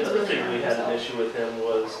 Sam's The other really thing hard we had an himself. issue with him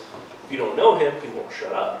was, if you don't know him, he won't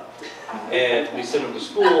shut up. And we send him to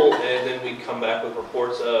school, and then we come back with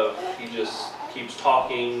reports of he just keeps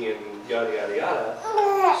talking and yada, yada,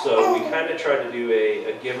 yada. So we kind of tried to do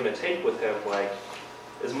a give and a take with him, like,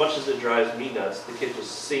 as much as it drives me nuts, the kid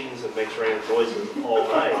just sings and makes random noises all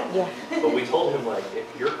night. Yeah. But we told him, like,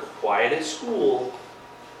 if you're quiet at school,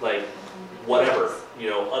 like, whatever,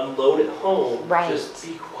 unload at home, Right. just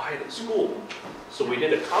be quiet at school. So we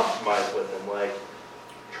did a compromise with him, like,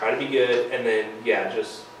 try to be good, and then,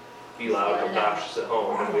 just be loud and obnoxious at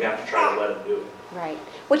home, and we have to try to let him do it. Right.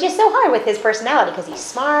 Which is so hard with his personality because he's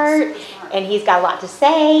smart and he's got a lot to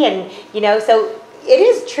say, and so it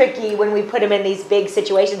is tricky when we put him in these big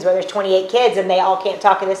situations where there's 28 kids and they all can't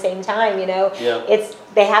talk at the same time. Yeah.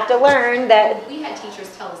 They have to learn that. We had teachers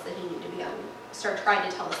tell us that he needed to be start trying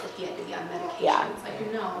to tell us that he had to be on medication. Yeah. It's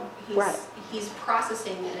like, no, Right. he's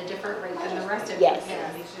processing at a different rate than the rest of Yes.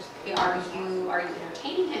 you. Are you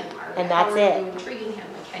entertaining him? And how that's are it. you intriguing him?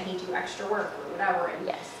 Like, can he do extra work or whatever? And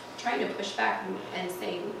Yes. trying to push back and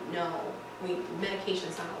say, no,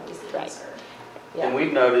 medication's not always the Right. answer. Yeah. And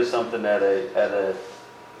we've noticed something at a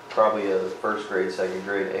probably a first grade, second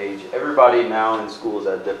grade age. Everybody now in school is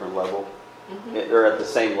at a different level. They're at the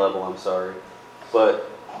same level, I'm sorry. But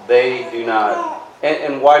they do not,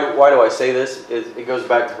 and why do I say this? It goes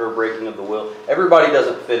back to her breaking of the will. Everybody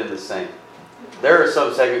doesn't fit in the same. There are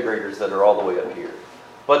some second graders that are all the way up here.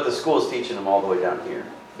 But the school is teaching them all the way down here.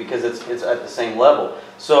 Because it's at the same level.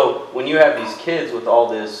 So when you have these kids with all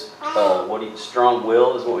this, strong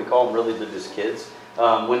will is what we call them, really they're just kids.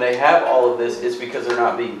 When they have all of this, it's because they're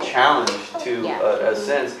not being challenged to a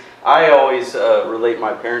sense. I always relate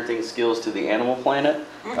my parenting skills to the Animal Planet.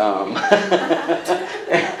 And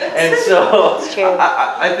so It's true.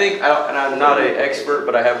 I think, and I'm not an expert,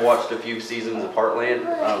 but I have watched a few seasons of Heartland,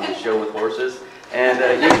 the show with horses. And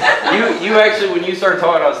you actually, when you started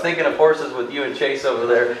talking, I was thinking of horses with you and Chase over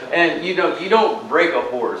there. And you don't break a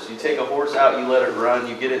horse. You take a horse out, you let it run,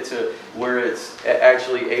 you get it to where it's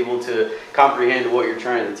actually able to comprehend what you're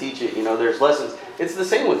trying to teach it. There's lessons. It's the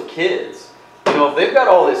same with kids. If they've got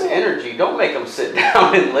all this energy, don't make them sit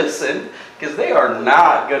down and listen, because they are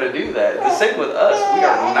not going to do that. The same with us. We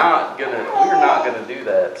are not going to do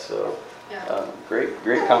that. So,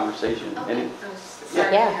 great conversation. Okay.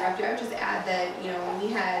 Sorry Yeah. to interrupt you. I would just add that, when we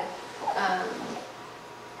had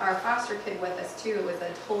our foster kid with us too, it was a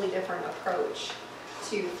totally different approach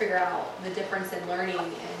to figure out the difference in learning.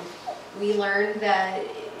 And we learned that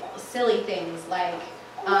silly things like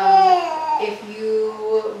if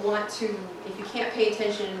you can't pay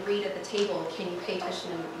attention and read at the table, can you pay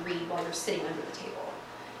attention and read while you're sitting under the table?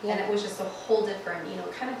 Yeah. And it was just a whole different,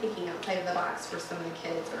 kind of thinking outside of the box for some of the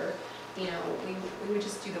kids, or we would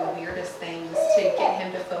just do the weirdest things to get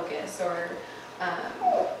him to focus, or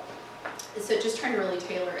so just trying to really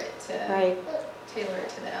tailor it to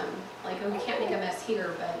them. Like, we can't make a mess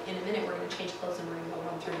here, but in a minute we're going to change clothes and we're going to go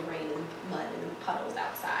run through the rain and mud and puddles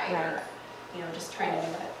outside, or just trying to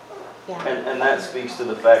do it. Yeah. And that speaks to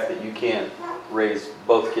the fact that you can't raise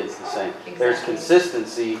both kids the same. Exactly. There's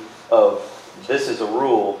consistency of this is a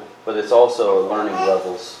rule, but it's also learning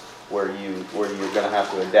levels where you're going to have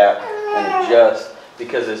to adapt and adjust.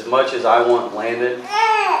 Because as much as I want Landon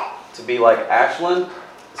to be like Ashlyn,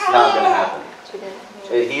 it's not going to happen.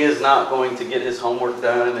 He is not going to get his homework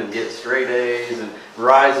done and get straight A's and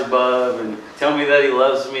rise above and tell me that he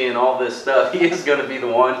loves me and all this stuff, he is going to be the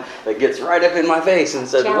one that gets right up in my face and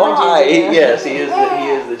says, Challenges why? you. Yes, he is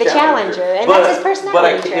the challenger. And that's his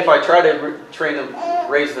personality trait. If I try to train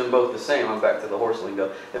them, raise them both the same, I'm back to the horse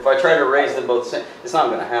lingo. If I try to raise them both the same, it's not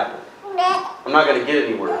going to happen. I'm not going to get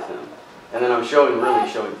anywhere with them. And then I'm really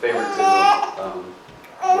showing favoritism with her.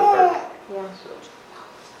 Yeah. So,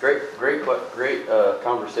 great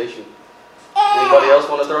conversation. Anybody else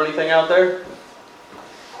want to throw anything out there?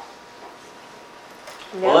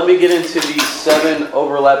 No. Well, let me get into these 7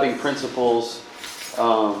 overlapping principles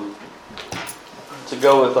to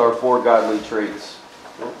go with our 4 godly traits.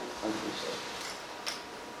 Oh,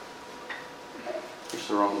 push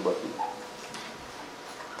the wrong button.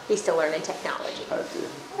 He's still learning technology. I do.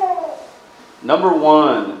 Number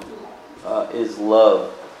 1 is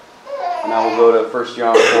love. And I will go to 1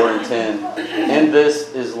 John 4 and 10. In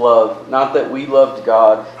this is love, not that we loved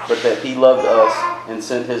God, but that He loved us and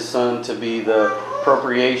sent His Son to be the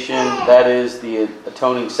propitiation, that is, the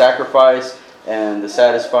atoning sacrifice and the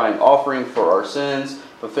satisfying offering for our sins,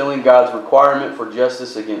 fulfilling God's requirement for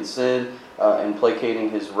justice against sin and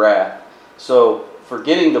placating His wrath. So,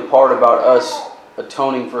 forgetting the part about us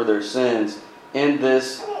atoning for their sins, in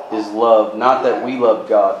this is love, not that we loved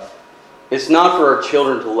God. It's not for our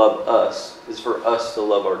children to love us. It's for us to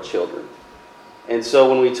love our children. And so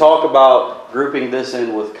when we talk about grouping this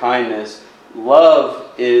in with kindness, love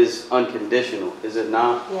is unconditional, is it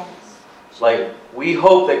not? Yes. Like, we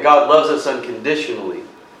hope that God loves us unconditionally.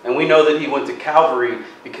 And we know that He went to Calvary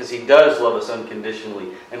because He does love us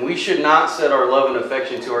unconditionally. And we should not set our love and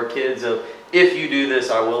affection to our kids of, if you do this,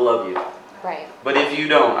 I will love you. Right. But if you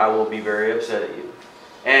don't, I will be very upset at you.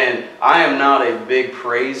 And I am not a big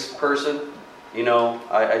praise person. You know,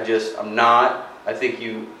 I'm not. I think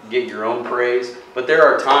you get your own praise. But there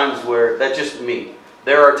are times where, that's just me.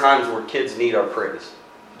 There are times where kids need our praise.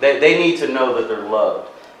 They need to know that they're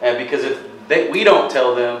loved. And because if we don't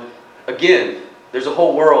tell them, again, there's a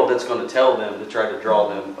whole world that's going to tell them to try to draw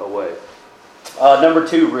them away. Number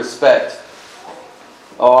 2, respect.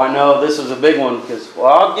 Oh, I know this is a big one because, well,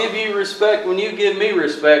 I'll give you respect when you give me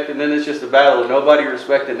respect, and then it's just a battle. Nobody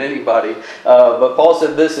respecting anybody. But Paul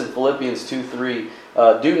said this in Philippians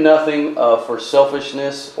 2:3, do nothing for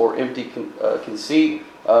selfishness or empty conceit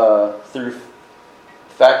through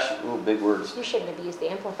faction. Oh, big words. You shouldn't have used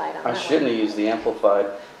the Amplified on that I shouldn't one. have used the Amplified.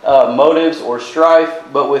 Motives or strife,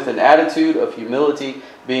 but with an attitude of humility,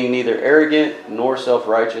 being neither arrogant nor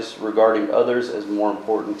self-righteous, regarding others as more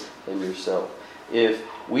important than yourself. If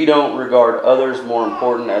we don't regard others more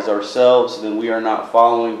important as ourselves, then we are not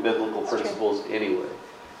following biblical principles anyway.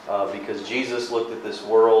 Because Jesus looked at this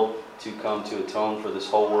world to come to atone for this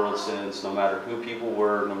whole world's sins, no matter who people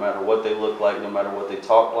were, no matter what they looked like, no matter what they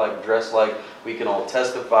talked like, dressed like. We can all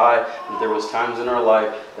testify that there was times in our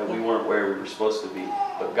life that we weren't where we were supposed to be.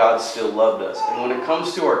 But God still loved us. And when it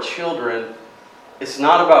comes to our children, it's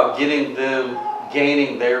not about gaining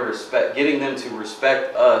their respect, getting them to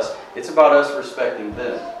respect us. It's about us respecting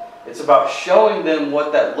them. It's about showing them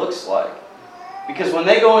what that looks like. Because when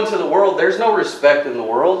they go into the world, there's no respect in the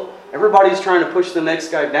world. Everybody's trying to push the next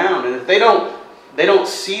guy down. And if they don't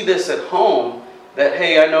see this at home, that,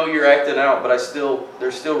 hey, I know you're acting out, but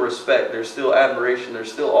there's still respect, there's still admiration,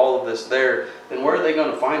 there's still all of this there, then where are they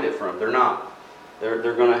going to find it from? They're not.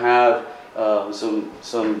 They're going to have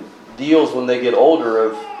some deals when they get older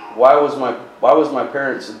of, why was my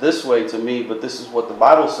parents this way to me, but this is what the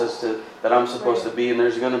Bible says that I'm supposed to be, and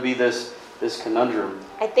there's going to be this conundrum.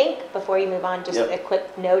 I think before you move on, just Yep. a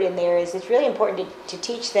quick note in there is it's really important to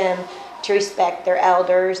teach them to respect their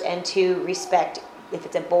elders and to respect, if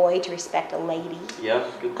it's a boy, to respect a lady. Yeah,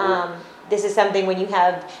 good point. This is something when you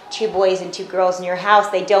have 2 boys and 2 girls in your house,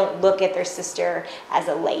 they don't look at their sister as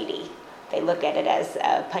a lady. They look at it as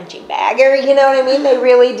a punching bag, or you know what I mean? They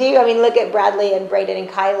really do. I mean, look at Bradley and Braden and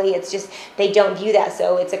Kylie. It's just, they don't view that.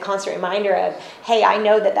 So it's a constant reminder of, hey, I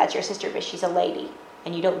know that that's your sister, but she's a lady.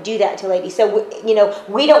 And you don't do that to ladies. So,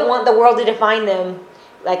 we don't want the world to define them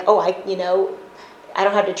like, oh, I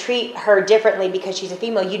don't have to treat her differently because she's a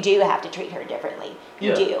female. You do have to treat her differently.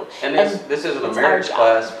 You do. And this isn't a it's marriage our job.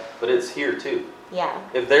 class, but it's here too. Yeah.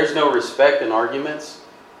 If there's no respect in arguments,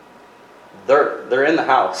 they're in the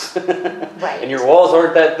house. Right. And your walls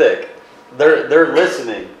aren't that thick. They're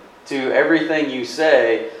listening to everything you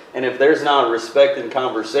say, and if there's not respect in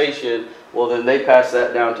conversation, well, then they pass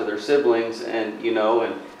that down to their siblings, and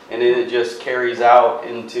then it just carries out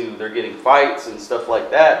into they're getting fights and stuff like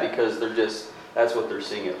that because that's what they're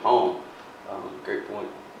seeing at home. Great point.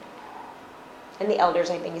 And the elders,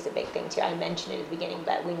 I think, is a big thing too. I mentioned it at the beginning,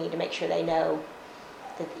 but we need to make sure they know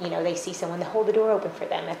that, they see someone, they hold the door open for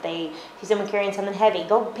them. If they see someone carrying something heavy,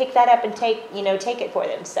 go pick that up and take it for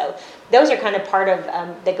them. So those are kind of part of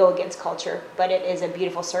that go against culture, but it is a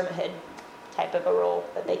beautiful servanthood type of a role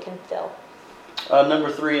that they can fill.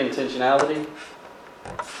 Number 3, intentionality.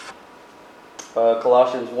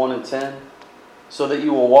 Colossians 1:10. So that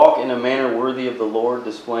you will walk in a manner worthy of the Lord,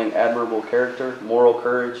 displaying admirable character, moral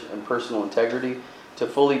courage, and personal integrity, to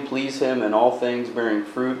fully please Him in all things, bearing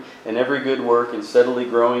fruit in every good work, and steadily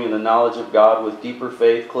growing in the knowledge of God with deeper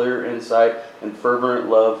faith, clearer insight, and fervent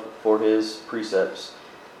love for His precepts.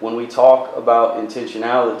 When we talk about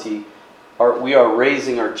intentionality, we are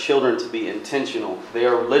raising our children to be intentional. They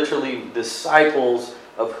are literally disciples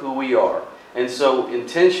of who we are. And so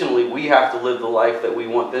intentionally, we have to live the life that we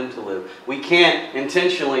want them to live. We can't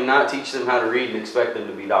intentionally not teach them how to read and expect them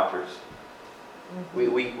to be doctors.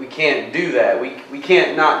 We can't do that. We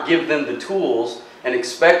can't not give them the tools and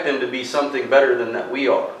expect them to be something better than that we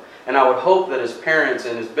are. And I would hope that as parents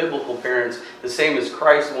and as biblical parents, the same as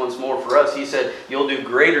Christ wants more for us, He said, you'll do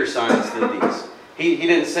greater signs than these. He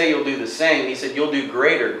didn't say you'll do the same. He said you'll do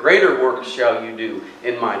greater. Greater works shall you do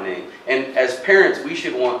in my name. And as parents, we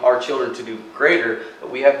should want our children to do greater,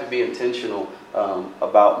 but we have to be intentional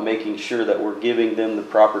about making sure that we're giving them the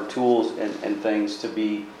proper tools and things to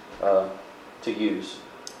be to use.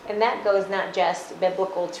 And that goes not just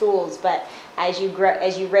biblical tools, but as you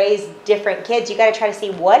raise different kids, you got to try to see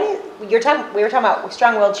we were talking about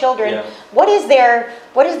strong-willed children. Yeah. What is their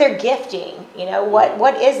gifting?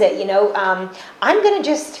 What is it? I'm going to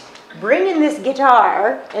just bring in this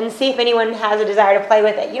guitar and see if anyone has a desire to play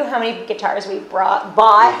with it. You know how many guitars we've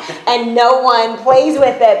bought and no one plays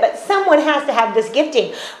with it, but someone has to have this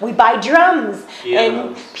gifting. We buy drums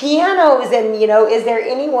and pianos, and is there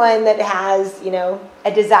anyone that has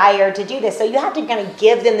a desire to do this? So you have to kind of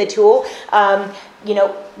give them the tool.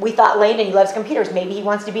 We thought Landon, he loves computers. Maybe he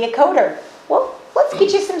wants to be a coder. Well, let's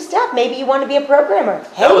get you some stuff. Maybe you want to be a programmer.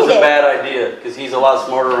 That was a bad idea, because he's a lot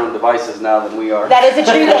smarter on devices now than we are. That is a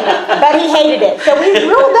true thing. But he hated it. So we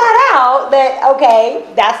ruled that out, that,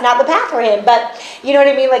 okay, that's not the path for him. But, you know what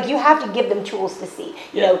I mean? Like, you have to give them tools to see.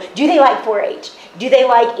 Do they like 4-H? Do they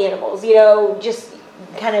like animals? Just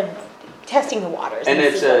kind of testing the waters. And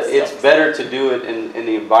it's better to do it in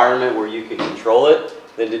the environment where you can control it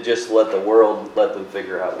than to just let them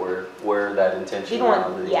figure out where that intention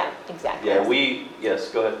is. Yeah, exactly. Yeah,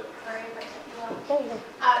 yes, go ahead. Sorry if I cut you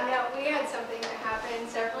off. No, we had something that happened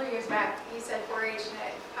several years back. You said 4-H and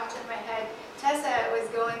it popped in my head. Tessa was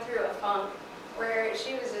going through a funk where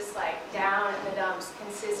she was just like down in the dumps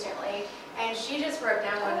consistently. And she just broke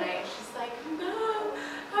down one night. She's like, Mom,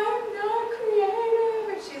 I'm not creative.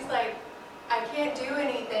 And she's like, I can't do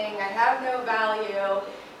anything. I have no value.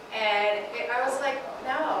 And I was like,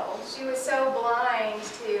 no. She was so blind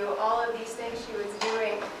to all of these things she was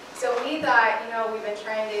doing. So we thought, we've been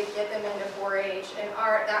trying to get them into 4-H, and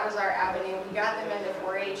that was our avenue. We got them into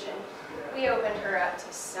 4-H, and we opened her up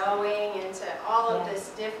to sewing and to all of this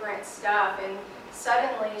different stuff. And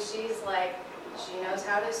suddenly she's like, she knows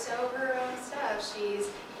how to sew her own stuff. She's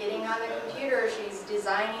getting on the computer. She's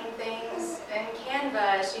designing things in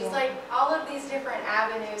Canva. She's like all of these different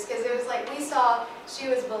avenues, because it was like we saw she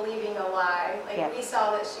was believing a lie. We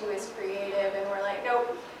saw that she was creative, and we're like,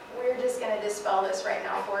 nope, we're just going to dispel this right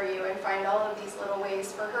now for you and find all of these little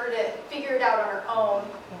ways for her to figure it out on her own.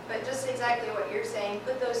 But just exactly what you're saying,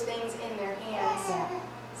 put those things in their hands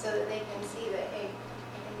so that they can see that, hey,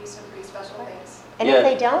 you can do some pretty special things. And if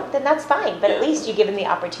they don't, then that's fine. But at least you give them the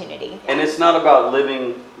opportunity. And it's not about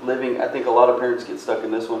living, I think a lot of parents get stuck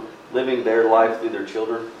in this one, living their life through their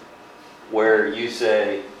children, where you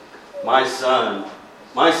say, my son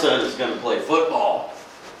is going to play football,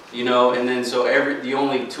 and then so the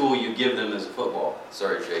only tool you give them is a football.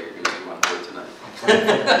 Sorry, Jay, you're going to be my boy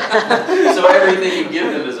tonight. So everything you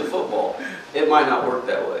give them is a football. It might not work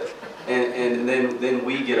that way. And then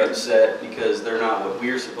we get upset because they're not what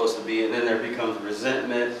we're supposed to be, and then there becomes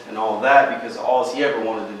resentment and all of that, because all he ever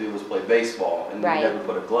wanted to do was play baseball, and we never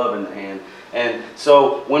put a glove in the hand. And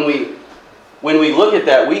so when we look at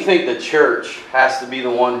that, we think the church has to be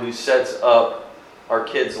the one who sets up our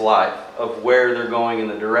kids' life of where they're going in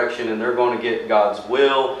the direction, and they're going to get God's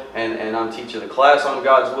will, and I'm teaching a class on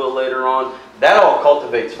God's will later on. That all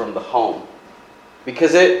cultivates from the home.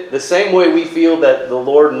 Because the same way we feel that the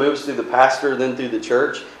Lord moves through the pastor, then through the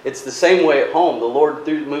church, it's the same way at home. The Lord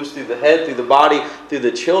moves through the head, through the body, through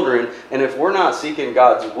the children. And if we're not seeking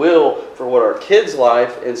God's will for what our kids'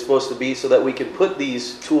 life is supposed to be, so that we can put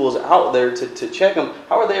these tools out there to check them,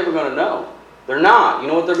 how are they ever going to know? They're not. You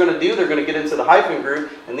know what they're going to do? They're going to get into the hyphen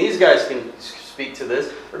group, and these guys can speak to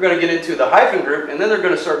this. They're going to get into the hyphen group, and then they're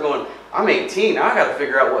going to start going, I'm 18, I got to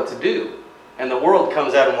figure out what to do. And the world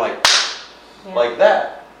comes at them like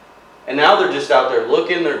that. And now they're just out there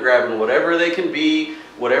looking, they're grabbing whatever they can be,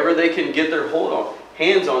 whatever they can get their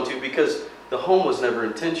hands onto, because the home was never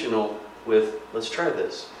intentional with, let's try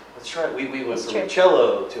this. Let's try it. We went from a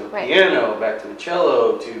cello to a piano, back to a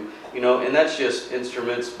cello to, and that's just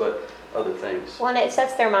instruments, but other things. Well, and it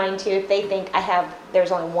sets their mind too, if they think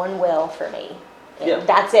there's only one will for me. Yeah.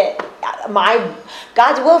 That's it.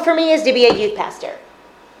 God's will for me is to be a youth pastor.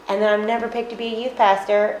 And then I'm never picked to be a youth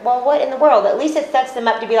pastor. Well, what in the world? At least it sets them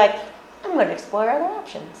up to be like, I'm going to explore other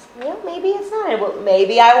options. Maybe it's not. Well,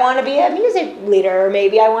 maybe I want to be a music leader, or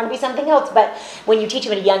maybe I want to be something else. But when you teach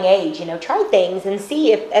them at a young age, try things and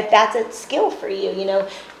see if that's a skill for you, I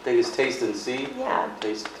think it's taste and see. Yeah.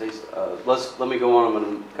 Taste. Let me go on. I'm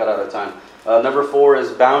going to cut out of time. Number 4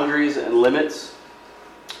 is boundaries and limits.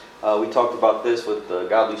 We talked about this with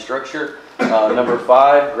godly structure. Number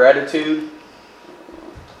 5, gratitude.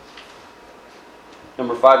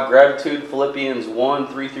 Number 5, gratitude, Philippians 1,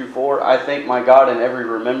 3 through 4. I thank my God in every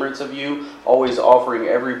remembrance of you, always offering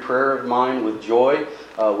every prayer of mine with joy,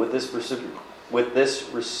 with this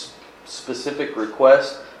specific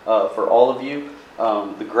request for all of you.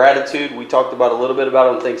 The gratitude, we talked about a little bit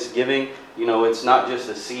about on Thanksgiving. It's not just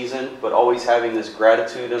a season, but always having this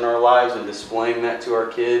gratitude in our lives and displaying that to our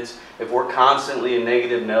kids. If we're constantly a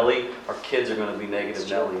negative Nelly, our kids are going to be negative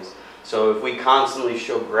Nellies. So if we constantly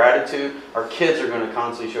show gratitude, our kids are going to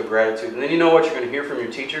constantly show gratitude. And then you know what you're going to hear from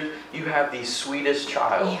your teachers? You have the sweetest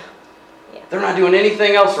child. Yeah. They're not doing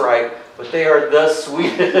anything else right, but they are the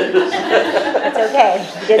sweetest. That's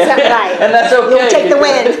okay. You did something right. And that's okay. You'll take the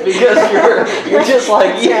win. Because you're just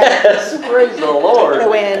like, yes, praise the Lord. The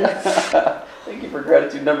win. Thank you for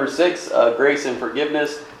gratitude. Number 6, grace and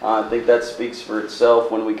forgiveness. I think that speaks for itself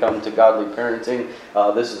when we come to godly parenting.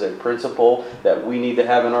 This is a principle that we need to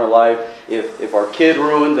have in our life. If our kid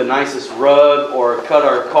ruined the nicest rug or cut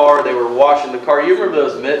our car, they were washing the car. You remember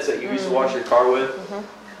those mitts that you used to wash your car with?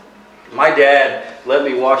 Mm-hmm. My dad let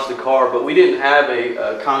me wash the car, but we didn't have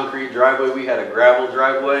a concrete driveway. We had a gravel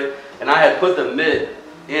driveway. And I had put the mitt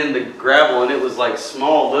in the gravel, and it was like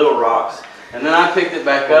small little rocks. And then I picked it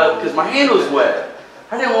back up because my hand was wet.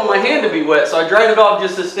 I didn't want my hand to be wet, so I dried it off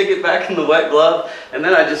just to stick it back in the wet glove. And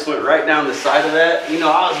then I just went right down the side of that. I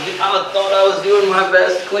thought I was doing my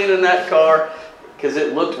best cleaning that car because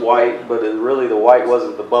it looked white, but really the white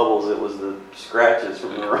wasn't the bubbles. It was the scratches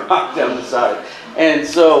from the rock down the side. And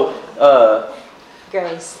so...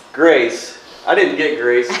 Grace. I didn't get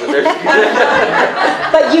grace, but there's...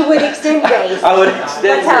 But you would extend grace. I would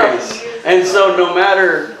extend grace. And so no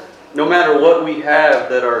matter what we have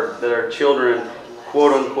that our children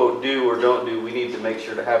quote unquote do or don't do, we need to make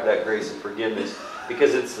sure to have that grace and forgiveness,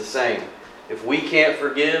 because it's the same. If we can't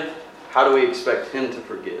forgive, how do we expect Him to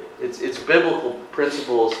forgive? It's biblical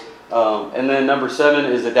principles. And then number 7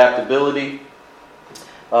 is adaptability.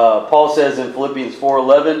 Paul says in Philippians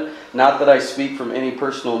 4:11, not that I speak from any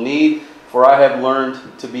personal need, for I have learned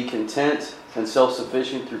to be content and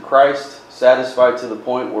self-sufficient through Christ, satisfied to the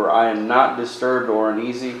point where I am not disturbed or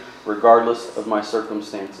uneasy, regardless of my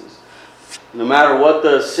circumstances. No matter what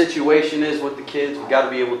the situation is with the kids, we've got to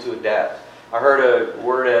be able to adapt. I heard a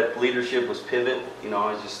word at leadership was pivot.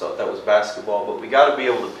 I just thought that was basketball, but we got to be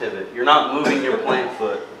able to pivot. You're not moving your plant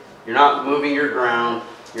foot. You're not moving your ground.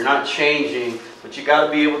 You're not changing, but you got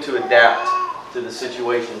to be able to adapt to the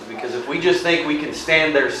situations, because if we just think we can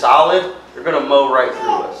stand there solid, they're going to mow right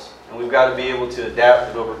through us. And we've got to be able to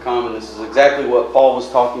adapt and overcome, and this is exactly what Paul was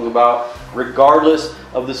talking about, regardless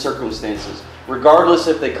of the circumstances. Regardless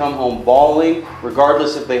if they come home bawling,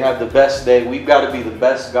 regardless if they have the best day, we've got to be the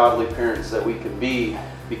best godly parents that we can be,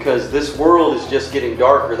 because this world is just getting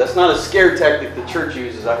darker. That's not a scare tactic the church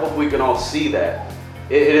uses. I hope we can all see that.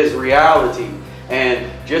 It is reality.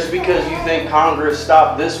 And just because you think Congress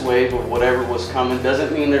stopped this wave of whatever was coming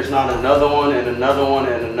doesn't mean there's not another one and another one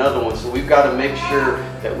and another one. So we've got to make sure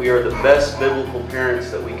that we are the best biblical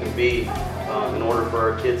parents that we can be in order for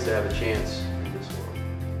our kids to have a chance